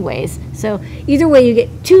through anyways. So either way, you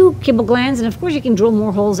get two cable glands, and of course you can drill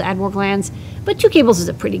more holes, add more glands, but two cables is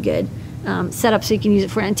a pretty good setup, so you can use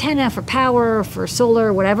it for antenna, for power, for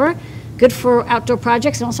solar, whatever. Good for outdoor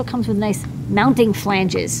projects, and also comes with nice mounting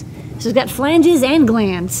flanges. So it's got flanges and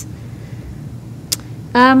glands.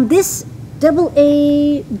 This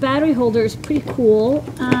AA battery holder is pretty cool.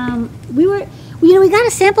 We got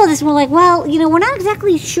a sample of this and we're like, well, we're not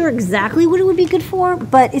exactly sure exactly what it would be good for,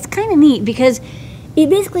 but it's kind of neat because it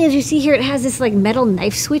basically, as you see here, it has this like metal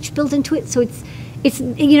knife switch built into it. So it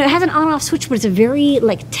has an on-off switch, but it's a very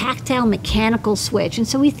like tactile mechanical switch. And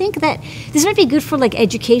so we think that this might be good for like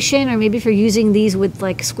education, or maybe for using these with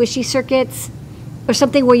like squishy circuits or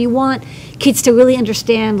something where you want kids to really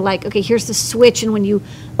understand, like, okay, here's the switch, and when you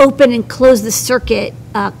open and close the circuit,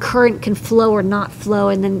 current can flow or not flow,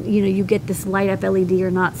 and then you get this light up LED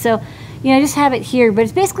or not. So I just have it here, but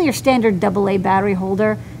it's basically your standard AA battery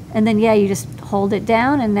holder. and then yeah, you just hold it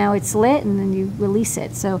down, and now it's lit, and then you release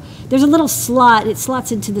it. So there's a little slot. It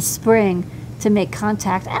slots into the spring to make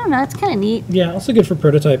contact. I don't know. It's kind of neat. Yeah, also good for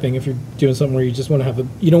prototyping if you're doing something where you just want to have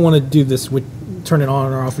you don't want to do this with turn it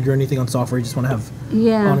on or off or do anything on software. You just want to have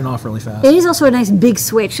on and off really fast. It is also a nice big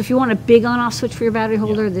switch. If you want a big on-off switch for your battery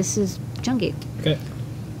holder, this is chunky. Okay.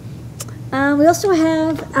 We also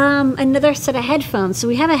have another set of headphones. So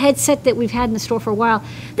we have a headset that we've had in the store for a while.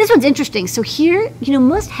 This one's interesting. So here,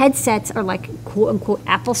 most headsets are like quote-unquote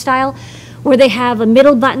Apple style, where they have a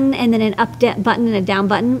middle button and then an up button and a down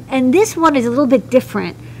button. And this one is a little bit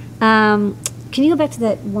different. Can you go back to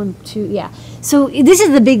that one, too? Yeah. So this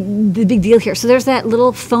is the big deal here. So there's that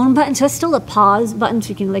little phone button. So it's still a pause button, so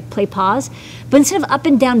you can like play pause. But instead of up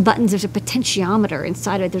and down buttons, there's a potentiometer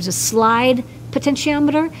inside of it. There's a slide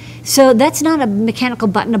potentiometer. So that's not a mechanical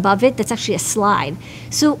button above it. That's actually a slide.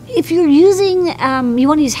 So if you're using, you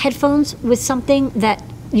want to use headphones with something that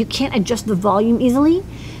you can't adjust the volume easily,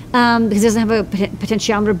 because it doesn't have a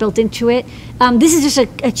potentiometer built into it. This is just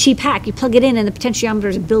a cheap hack. You plug it in and the potentiometer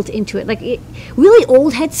is built into it. Really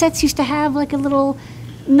old headsets used to have like a little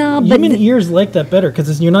knob. Human ears like that better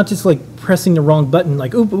because you're not just like pressing the wrong button.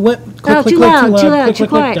 Like, ooh, what? Click, too loud, click,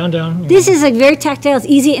 quiet. Down. This is like very tactile. It's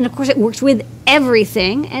easy, and of course it works with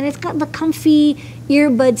everything. And it's got the comfy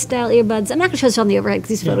earbud style earbuds. I'm not going to show this on the overhead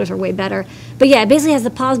because these photos are way better. But yeah, it basically has the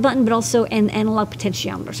pause button, but also an analog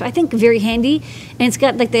potentiometer. So I think very handy. And it's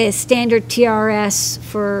got like the standard TRS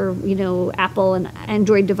for Apple and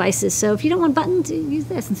Android devices. So if you don't want buttons, use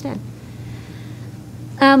this instead.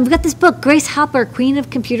 We've got this book, Grace Hopper, Queen of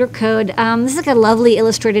Computer Code. This is like a lovely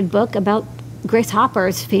illustrated book about Grace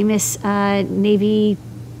Hopper's famous Navy.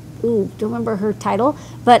 Don't remember her title,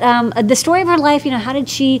 but the story of her life. How did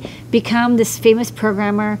she become this famous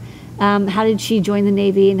programmer? How did she join the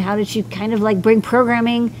Navy, and how did she kind of like bring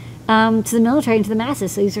programming to the military and to the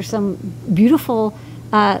masses? So these are some beautiful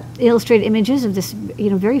illustrated images of this,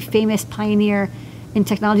 very famous pioneer in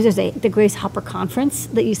technology. There's the Grace Hopper Conference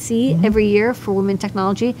that you see every year for women in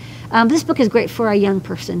technology. This book is great for a young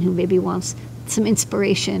person who maybe wants some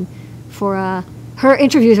inspiration for. Her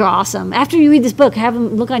interviews are awesome. After you read this book, have them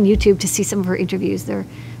look on YouTube to see some of her interviews.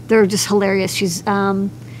 They're just hilarious. She's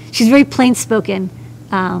very plain spoken,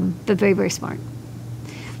 but very, very smart.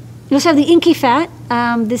 We also have the Inky Fat.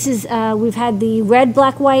 This is we've had the red,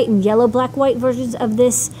 black, white, and yellow, black, white versions of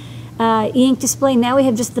this e-ink display. Now we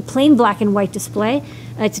have just the plain black and white display.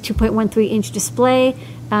 It's a 2.13-inch display.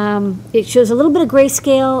 It shows a little bit of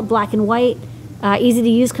grayscale, black and white. Easy to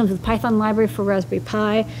use, comes with Python library for Raspberry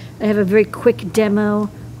Pi. I have a very quick demo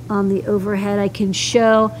on the overhead I can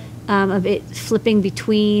show of it flipping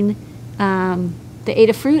between the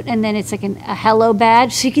Adafruit, and then it's like a hello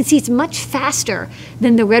badge. So you can see it's much faster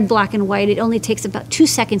than the red, black, and white. It only takes about 2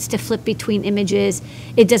 seconds to flip between images.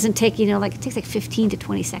 It doesn't take, it takes like 15 to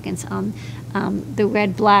 20 seconds on the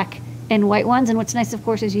red, black, and white ones. And what's nice, of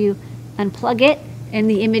course, is you unplug it and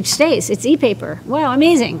the image stays. It's e-paper. Wow,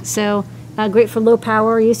 amazing. So great for low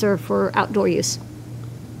power use or for outdoor use.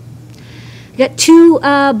 You got two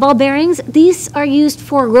ball bearings. These are used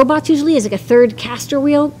for robots usually as like a third caster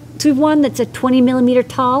wheel. So we have one that's a 20 millimeter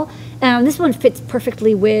tall. This one fits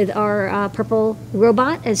perfectly with our purple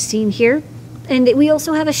robot as seen here. And we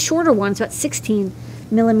also have a shorter one, it's about 16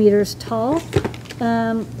 millimeters tall.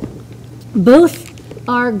 Both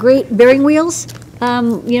are great bearing wheels.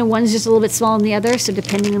 One's just a little bit smaller than the other, so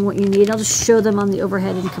depending on what you need, I'll just show them on the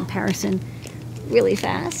overhead in comparison really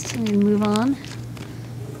fast and move on.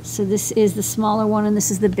 So this is the smaller one and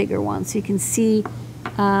this is the bigger one. So you can see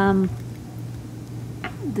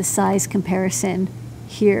the size comparison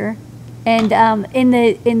here. And in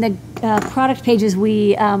the product pages,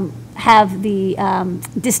 we have the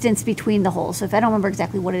distance between the holes. So if I don't remember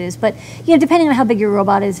exactly what it is, but depending on how big your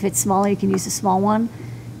robot is, if it's smaller, you can use a small one.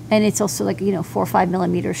 And it's also like, 4 or 5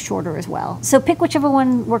 millimeters shorter as well. So pick whichever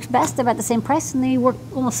one works best. They're about the same price and they work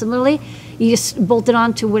almost similarly. You just bolt it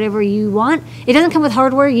on to whatever you want. It doesn't come with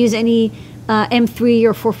hardware. Use any M3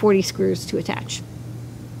 or 440 screws to attach.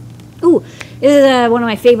 Ooh, this is one of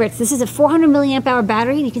my favorites. This is a 400 milliamp hour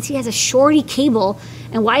battery, and you can see it has a shorty cable.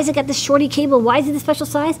 And why has it got this shorty cable? Why is it the special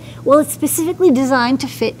size? Well, it's specifically designed to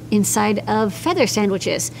fit inside of feather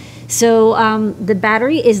sandwiches. So the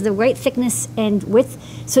battery is the right thickness and width,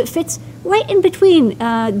 so it fits right in between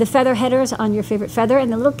the feather headers on your favorite feather,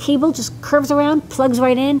 and the little cable just curves around, plugs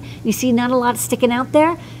right in. You see not a lot sticking out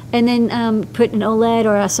there, and then put an OLED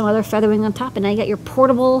or some other feathering on top, and now you got your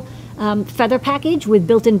portable feather package with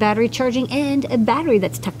built-in battery charging and a battery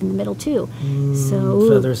that's tucked in the middle too. So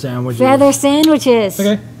feather sandwiches. Feather sandwiches.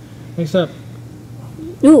 Okay, next up.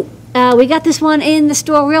 Ooh, we got this one in the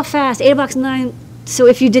store real fast. AdaBox 9 So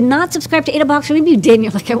if you did not subscribe to AdaBox, or maybe you did and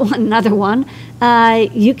you're like, I want another one,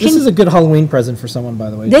 you can... This is a good Halloween present for someone, by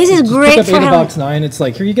the way. This is Just great pick for up Halloween. AdaBox 9. It's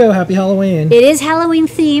like, here you go, happy Halloween. It is Halloween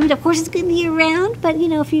themed. Of course, it's good year round, but you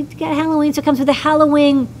know, if you got Halloween, so it comes with the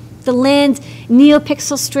Halloween, the lens,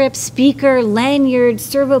 NeoPixel strip, speaker, lanyard,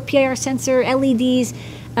 servo PIR sensor, LEDs,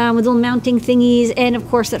 with little mounting thingies, and of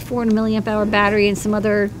course that 400 milliamp hour battery and some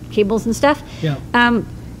other cables and stuff. Yeah.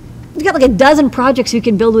 You've got like a dozen projects you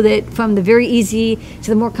can build with it, from the very easy to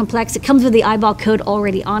the more complex. It comes with the eyeball code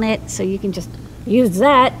already on it, so you can just use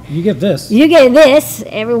that. You get this. You get this,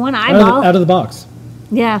 everyone, eyeball. Out of the box.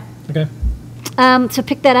 Yeah. Okay. So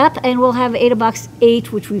pick that up, and we'll have AdaBox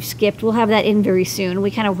 8, which we've skipped. We'll have that in very soon. We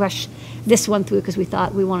kind of rushed this one through because we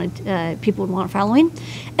thought we wanted people would want it for Halloween.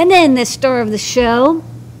 And then the star of the show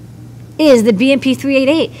is the BMP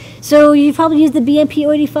 388. So you probably used the BMP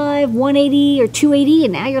 085, 180, or 280,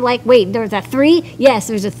 and now you're like, wait, there's a 3? Yes,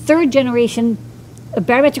 there's a third generation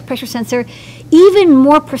barometric pressure sensor, even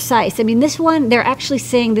more precise. I mean, this one, they're actually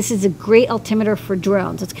saying this is a great altimeter for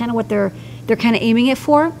drones. That's kind of what they're kind of aiming it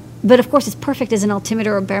for. But of course, it's perfect as an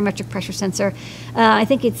altimeter or barometric pressure sensor. I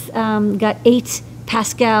think it's got 8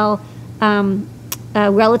 Pascal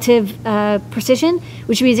relative precision,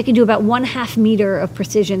 which means it can do about 1/2 meter of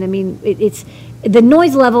precision. I mean, it's the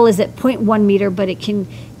noise level is at 0.1 meter, but it can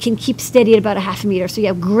keep steady at about 1/2 meter. So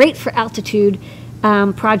yeah, great for altitude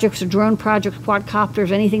projects or drone projects,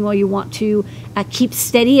 quadcopters, anything where you want to keep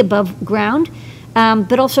steady above ground.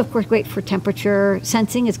 But also, of course, great for temperature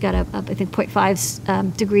sensing. It's got I think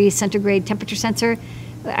 0.5 degrees centigrade temperature sensor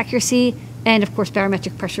accuracy, and of course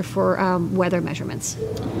barometric pressure for weather measurements.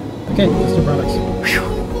 Okay, let's do products.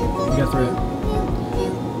 We got through it.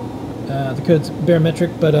 The code's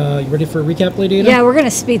barometric, but you ready for a recap, Lady Ada? Yeah, we're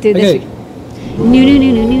gonna speed through this. Okay.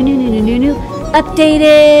 New.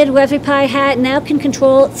 Updated Raspberry Pi hat now can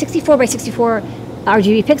control 64 by 64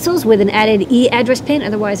 RGB pixels with an added e-address pin,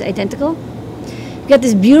 otherwise identical. We've got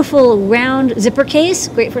this beautiful round zipper case,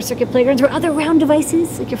 great for circuit playgrounds or other round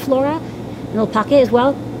devices like your Flora, a little pocket as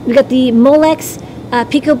well. We've got the Molex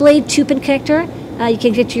Pico Blade 2-pin connector. You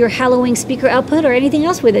can get to your Halloween speaker output or anything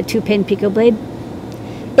else with a 2-pin Pico Blade.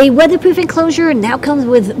 A weatherproof enclosure now comes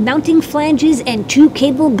with mounting flanges and 2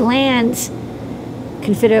 cable glands.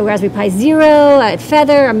 Can fit a Raspberry Pi Zero, a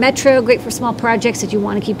Feather, a Metro, great for small projects that you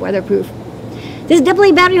want to keep weatherproof. This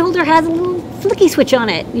AA battery holder has a little flicky switch on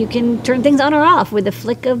it. You can turn things on or off with the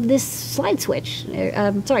flick of this slide switch,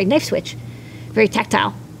 knife switch. Very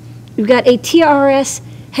tactile. We've got a TRS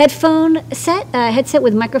headset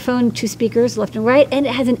with microphone, 2 speakers left and right, and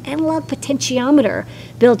it has an analog potentiometer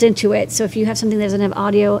built into it. So if you have something that doesn't have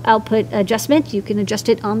audio output adjustment, you can adjust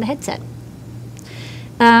it on the headset.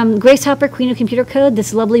 Grace Hopper, Queen of Computer Code.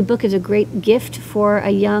 This lovely book is a great gift for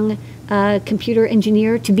a young computer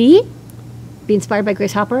engineer to be inspired by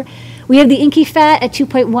Grace Hopper. We have the Inky Fat at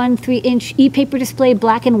 2.13-inch e-paper display,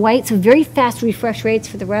 black and white, so very fast refresh rates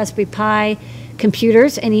for the Raspberry Pi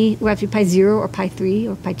computers, any Raspberry Pi 0 or Pi 3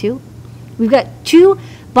 or Pi 2. We've got 2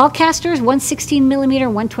 ball casters, one 16 millimeter,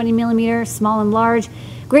 one 20 millimeter, small and large.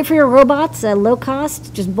 Great for your robots, low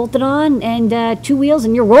cost, just bolt it on, and 2 wheels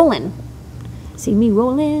and you're rolling. See me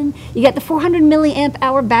rolling. You got the 400 milliamp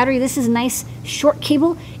hour battery. This is a nice short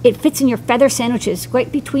cable. It fits in your feather sandwiches,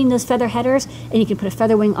 right between those feather headers, and you can put a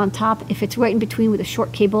feather wing on top. It fits right in between with a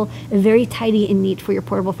short cable, very tidy and neat for your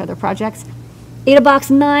portable feather projects. AdaBox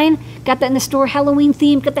 9, got that in the store, Halloween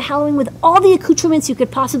themed, got the Halloween with all the accoutrements you could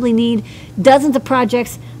possibly need, dozens of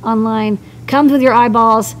projects online, comes with your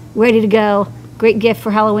eyeballs, ready to go. Great gift for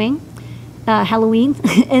Halloween.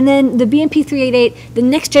 And then the BMP 388, the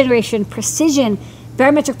next generation precision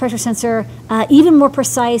barometric pressure sensor, even more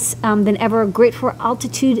precise than ever, great for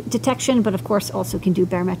altitude detection, but of course also can do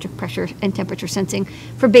barometric pressure and temperature sensing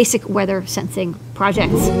for basic weather sensing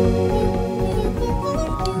projects.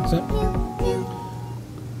 That's it.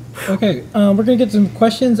 Okay, we're going to get some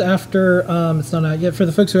questions after it's not out yet. For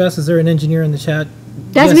the folks who asked, is there an engineer in the chat?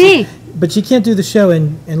 That's me. But you can't do the show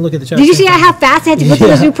and look at the chat. Did you see how fast I had to go through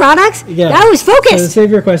those new products? Yeah. That was focused. So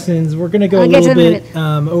save your questions. We're going to go I'll a get little to them in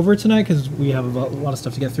a bit over tonight because we have a lot of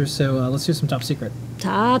stuff to get through. So let's do some top secret.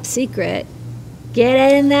 Top secret. Get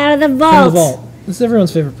in and out of the From vault. the vault. This is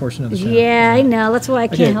everyone's favorite portion of the show. Yeah, I know. That's why I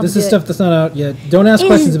can't help this do is it. stuff that's not out yet. Don't ask It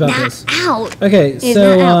questions is about not this. out. Okay, It is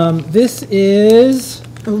so not out. this is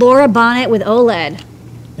LoRa bonnet with OLED.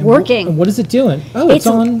 and Working. What is it doing? Oh, it's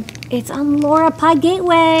on. It's on LoRa Pi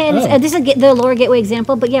Gateway. And Oh. this is the LoRa Gateway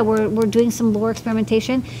example, but yeah, we're doing some LoRa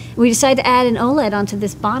experimentation. We decided to add an OLED onto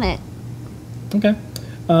this bonnet. Okay.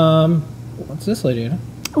 What's this, Lady Ada?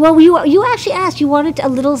 Well, you actually asked. You wanted a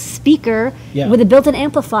little speaker Yeah. with a built-in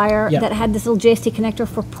amplifier Yeah. that had this little JST connector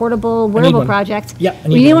for portable wearable one. projects. Yeah, I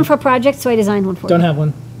We need need one. one for a project, so I designed one for Don't you. have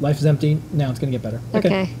one. Life is empty. Now it's going to get better.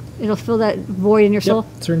 Okay. It'll fill that void in your soul.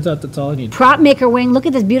 Yep. Turns out that's all I need. Prop maker wing. Look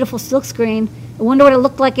at this beautiful silk screen. I wonder what it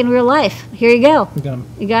looked like in real life. Here you go. We got 'em.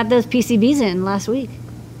 You got those PCBs in last week.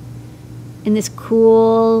 In this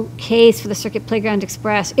cool case for the Circuit Playground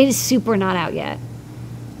Express. It is super not out yet.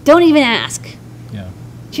 Don't even ask. Yeah.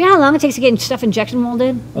 Do you know how long it takes to get stuff injection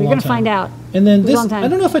molded? We're long going to time. find out. And then It was a this, long time. I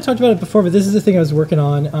don't know if I talked about it before, but this is the thing I was working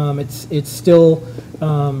on. It's still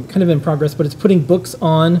kind of in progress, but it's putting books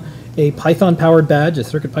on a Python-powered badge, a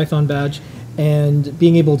Circuit Python badge, and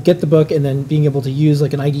being able to get the book and then being able to use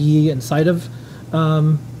like an IDE inside of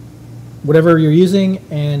whatever you're using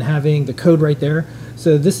and having the code right there.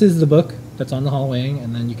 So this is the book that's on the Hall Wing,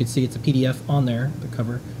 and then you can see it's a PDF on there. The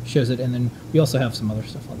cover shows it, and then we also have some other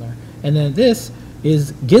stuff on there. And then this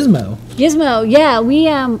is Gizmo. Gizmo, yeah, we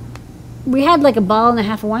had like a ball and a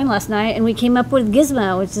half of wine last night, and we came up with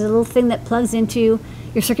Gizmo, which is a little thing that plugs into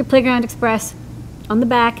your Circuit Playground Express on the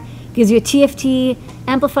back, gives you a TFT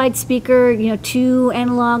amplified speaker, 2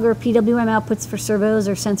 analog or PWM outputs for servos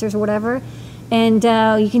or sensors or whatever, and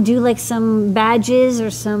you can do like some badges or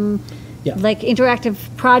some Yeah. like interactive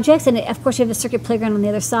projects, and of course you have the Circuit Playground on the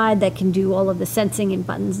other side that can do all of the sensing and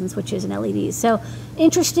buttons and switches and LEDs. So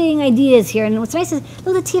interesting ideas here, and what's nice is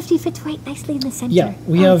look, the TFT fits right nicely in the center. Yeah,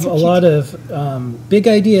 we Oh, have it's so a cute. lot of big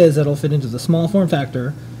ideas that'll fit into the small form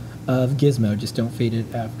factor of Gizmo. Just don't fade it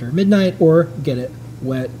after midnight or get it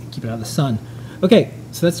wet, keep it out of the sun. Okay,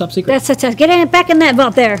 so that's top secret. That's a test. Get back in that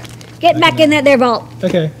vault there. Get back in that there vault.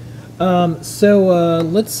 Okay, so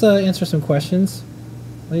let's answer some questions.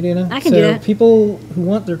 Lady Dana? I can do that. People who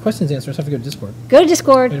want their questions answered have to go to Discord. Go to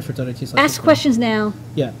Discord. Adafruit.it/Discord. Ask questions now.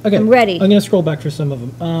 Yeah, okay. I'm ready. I'm going to scroll back for some of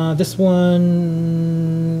them. This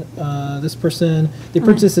one, this person, they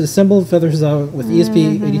purchased an assembled Feather Huzzah with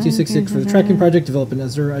ESP8266 for the tracking project, develop an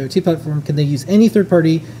Azure IoT platform. Can they use any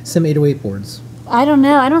third-party SIM808 boards? I don't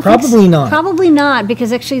know. I don't think Probably so. not. Probably not,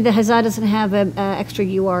 because actually the Huzzah doesn't have an extra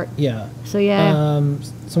UART. Yeah. So yeah.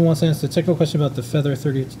 Someone wants to ask a technical question about the Feather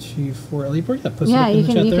 32.4 LED board. Yeah, post Yeah, it up in you the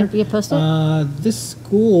can- chat you there. can- you post it. This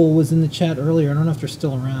school was in the chat earlier. I don't know if they're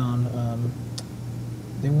still around.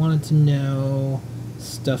 They wanted to know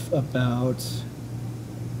stuff about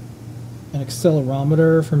an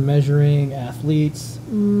accelerometer for measuring athletes.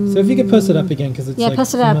 So if you could post it up again, because it's Yeah, like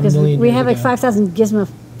post it from up, a because million we years have like ago. 5,000 Gizmo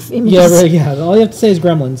images. Yeah, right. Yeah, all you have to say is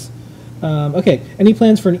Gremlins. Okay. Any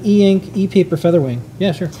plans for an e-ink, e-paper Featherwing?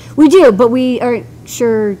 Yeah, sure. We do, but we aren't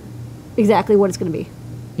sure exactly what it's going to be.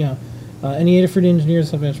 Yeah. Any Adafruit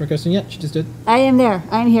engineers have answered my question? Yeah, she just did. I am there.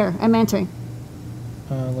 I'm here. I'm answering.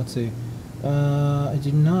 Let's see. I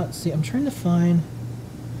do not see. I'm trying to find.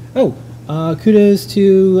 Oh, kudos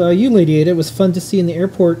to you, Lady Ada. It was fun to see in the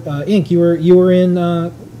airport. Ink. You were in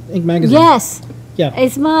Ink magazine. Yes. Yeah.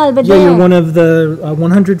 It's small, but Yeah, there. you're one of the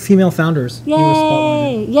 100 female founders. You were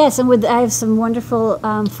spotlighted. Yay! Yes, and I have some wonderful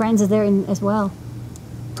friends there as well.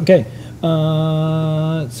 Okay.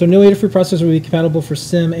 So no Adafruit processor will be compatible for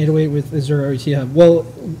SIM 808 with Azure IoT Hub. Well,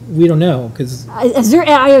 we don't know because Azure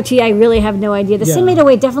IoT, I really have no idea. The Yeah. SIM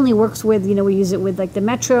 808 definitely works with, we use it with like the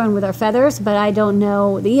Metro and with our Feathers, but I don't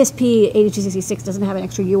know. The ESP 8266 doesn't have an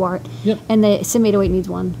extra UART, Yep. and the SIM 808 needs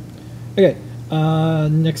one. Okay.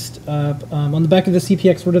 Next up, on the back of the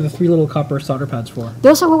CPX, what are the 3 little copper solder pads for?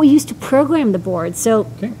 Those are what we use to program the board. So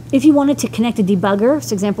Okay. if you wanted to connect a debugger,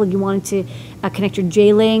 for example, you wanted to connect your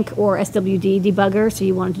J-Link or SWD debugger, so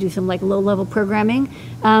you wanted to do some like low-level programming,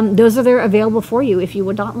 those are there available for you if you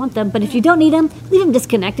would not want them. But if you don't need them, leave them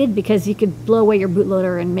disconnected because you could blow away your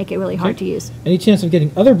bootloader and make it really hard to use. Any chance of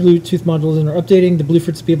getting other Bluetooth modules in or updating the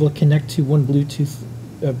Bluefruits to be able to connect to one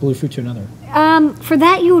Bluefruit to another? For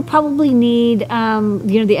that, you would probably need, the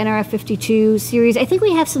NRF52 series. I think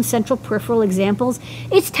we have some central peripheral examples.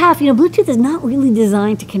 It's tough. Bluetooth is not really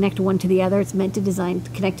designed to connect one to the other. It's meant to design to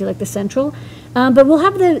connect to like the central. But we'll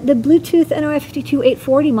have the Bluetooth NRF52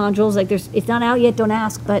 840 modules. Like it's not out yet. Don't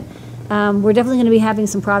ask. But we're definitely going to be having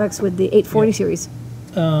some products with the 840 series.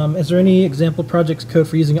 Is there any example projects code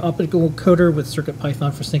for using an optical encoder with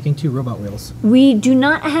CircuitPython for syncing 2 robot wheels? We do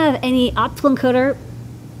not have any optical encoder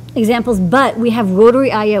examples, but we have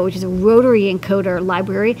Rotary IO, which is a rotary encoder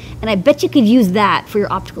library, and I bet you could use that for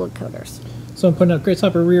your optical encoders. So I'm pointing out, Grace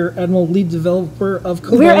Hopper, Rear Admiral, lead developer of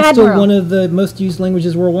COBOL, Rear still Admiral. one of the most used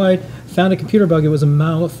languages worldwide, found a computer bug. It was a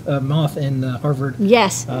moth in Harvard.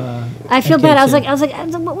 Yes, I feel bad. I was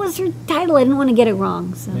MK2. like, what was her title? I didn't want to get it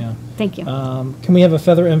wrong. So Yeah. thank you. Can we have a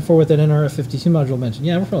Feather M4 with an NRF52 module mentioned?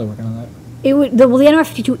 Yeah, we're probably working on that. It would the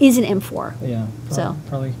NRF52 is an M4. Yeah. So.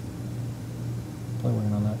 Probably Probably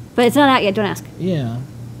working on that. But it's not out yet. Don't ask. Yeah.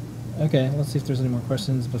 Okay, let's see if there's any more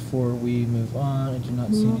questions before we move on. I do not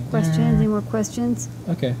see More any questions? there. Any more questions?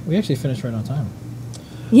 Okay, we actually finished right on time.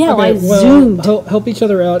 Yeah, Okay, I well, zoomed. help each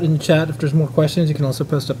other out in the chat. If there's more questions, you can also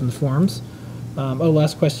post up in the forums.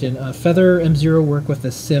 Last question. Feather M0 work with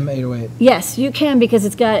the SIM 808? Yes, you can because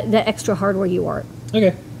it's got the extra hardware UART.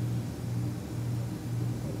 Okay.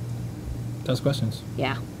 Those questions.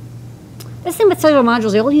 Yeah. This thing with cellular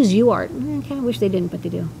modules, they all use UART. I kind of wish they didn't, but they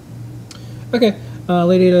do. Okay,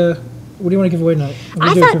 Lady Ada, what do you want to give away tonight?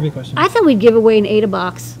 We'll do a trivia question. I thought we'd give away an ADA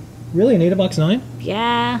box. Really, an AdaBox 9?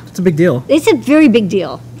 Yeah. It's a big deal. It's a very big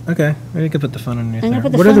deal. Okay, maybe you could put the phone underneath I'm gonna there.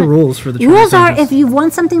 put the What are the phone- rules for the trivia Rules are contest? if you've won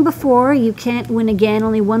something before, you can't win again.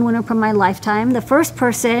 Only one winner per my lifetime. The first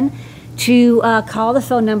person to call the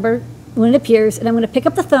phone number when it appears, and I'm going to pick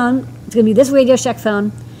up the phone. It's going to be this Radio Shack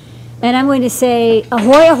phone. And I'm going to say,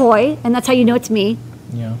 ahoy, ahoy, and that's how you know it's me.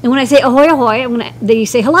 Yeah. And when I say ahoy, ahoy, then you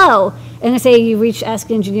say hello. And I say you reached Ask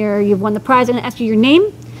Engineer, you've won the prize. I'm going to ask you your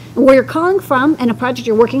name, and where you're calling from, and a project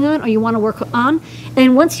you're working on or you want to work on.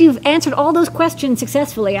 And once you've answered all those questions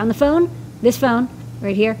successfully on the phone, this phone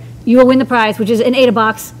right here, you will win the prize, which is an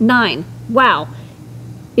AdaBox 9. Wow.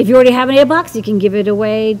 If you already have an AdaBox, you can give it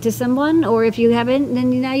away to someone, or if you haven't,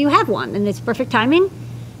 then now you have one, and it's perfect timing.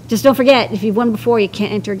 Just don't forget, if you've won before, you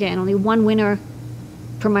can't enter again. Only one winner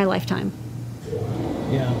per my lifetime.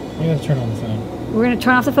 Yeah, I gotta turn on the phone. We're going to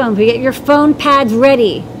turn off the phone. But get your phone pads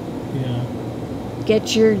ready. Yeah.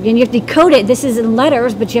 And you have to decode it. This is in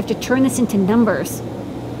letters, but you have to turn this into numbers.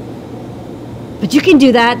 But you can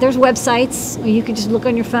do that. There's websites, or you can just look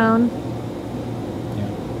on your phone. Yeah.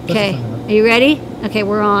 That's the Okay, phone number. are you ready? Okay,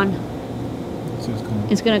 we're on. Let's see what's going on.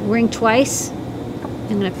 It's going to ring twice.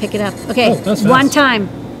 I'm going to pick it up. Okay, Oh, that's one fast. time.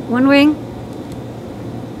 One ring.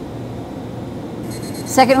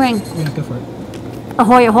 Second ring. Yeah, go for it.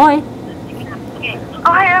 Ahoy, ahoy.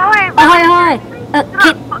 Ahoy, Ahoy,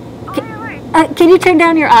 ahoy. Can you turn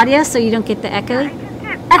down your audio so you don't get the echo?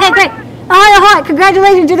 Okay, great. Ahoy, ahoy.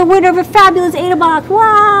 Congratulations, you're the winner of a fabulous AdaBox.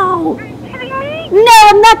 Wow. Are you kidding me? No,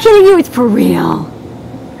 I'm not kidding you. It's for real.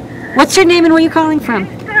 What's your name and where are you calling from?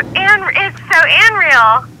 It's so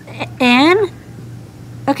unreal. Anne?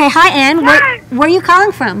 Okay, hi, Anne. Yes. Where are you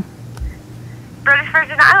calling from? British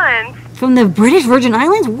Virgin Islands. From the British Virgin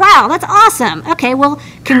Islands? Wow, that's awesome. Okay, well,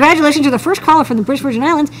 congratulations. You're the first caller from the British Virgin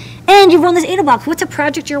Islands, and you've won this AdaBox. What's a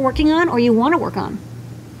project you're working on or you want to work on?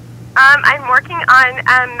 I'm working on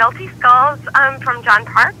Melty Skulls from John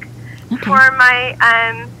Park for my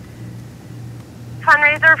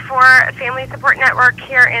fundraiser for Family Support Network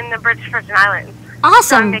here in the British Virgin Islands. So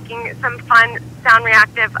Awesome. I'm making some fun sound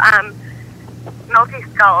reactive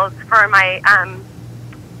Melty Skulls for my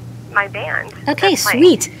my band. Okay, that's playing.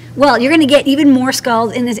 sweet. Well, you're going to get even more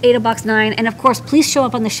skulls in this AdaBox 9. And of course, please show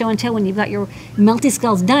up on the show and tell when you've got your Melty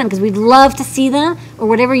Skulls done, because we'd love to see them or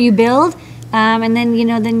whatever you build. And then,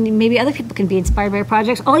 then maybe other people can be inspired by your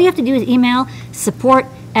projects. All you have to do is email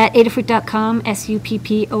support@adafruit.com,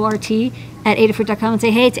 SUPPORT, @adafruit.com, and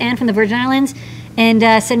say, hey, it's Anne from the Virgin Islands, and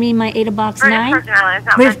send me my AdaBox 9. British Virgin Islands,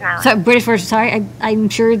 not Virgin Islands. Sorry, British Virgin, sorry. I'm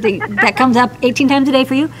sure that comes up 18 times a day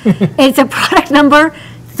for you. It's a product number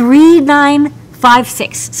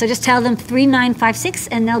 3956. So just tell them 3956,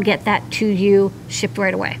 and they'll get that to you shipped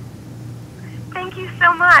right away. Thank you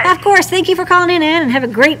so much. Of course. Thank you for calling in, Anne, and have a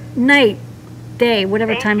great night, day,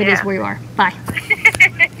 whatever Thank time it is you. where you are. Bye.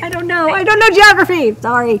 I don't know geography.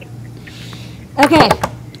 Sorry. Okay.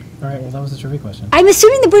 All right, well, that was the trivia question. I'm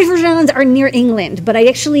assuming the British Virgin Islands are near England, but I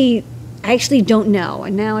actually don't know,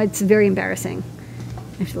 and now it's very embarrassing.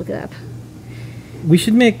 I have to look it up.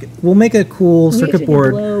 We'll make a cool We should circuit get a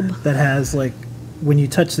board globe. that has, like, when you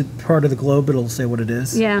touch the part of the globe, it'll say what it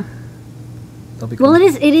is. Yeah. That'll be cool. Well,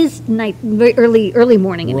 it is night, very early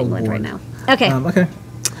morning in World England board. right now. Okay. Okay.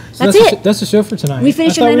 So That's it. That's the show for tonight. We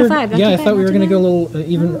finished I at thought 9 to we were- 5. Not Yeah, too I bad, thought we not were too going to go a bad.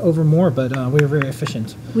 little even over more, but we were very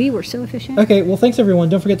efficient. We were so efficient. Okay, well, thanks everyone.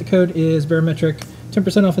 Don't forget the code is Barometric.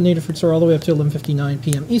 10% off a Native Fruit Store all the way up to 11:59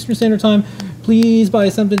 p.m. Eastern Standard Time. Please buy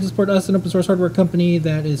something to support us, an open source hardware company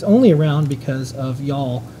that is only around because of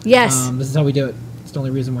y'all. Yes. This is how we do it. It's the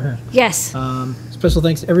only reason we're here. Yes. Special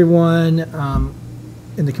thanks to everyone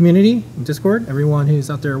in the community, in Discord, everyone who's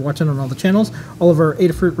out there watching on all the channels, all of our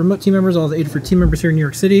Adafruit remote team members, all the Adafruit team members here in New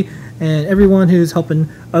York City, and everyone who's helping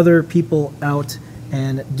other people out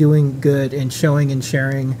and doing good and showing and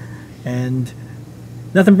sharing. And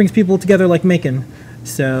nothing brings people together like making.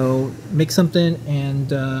 So make something, and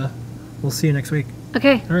we'll see you next week.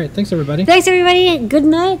 Okay. All right, thanks everybody. Thanks, everybody. Good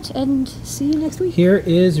night, and see you next week. Here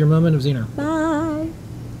is your moment of Zener. Bye.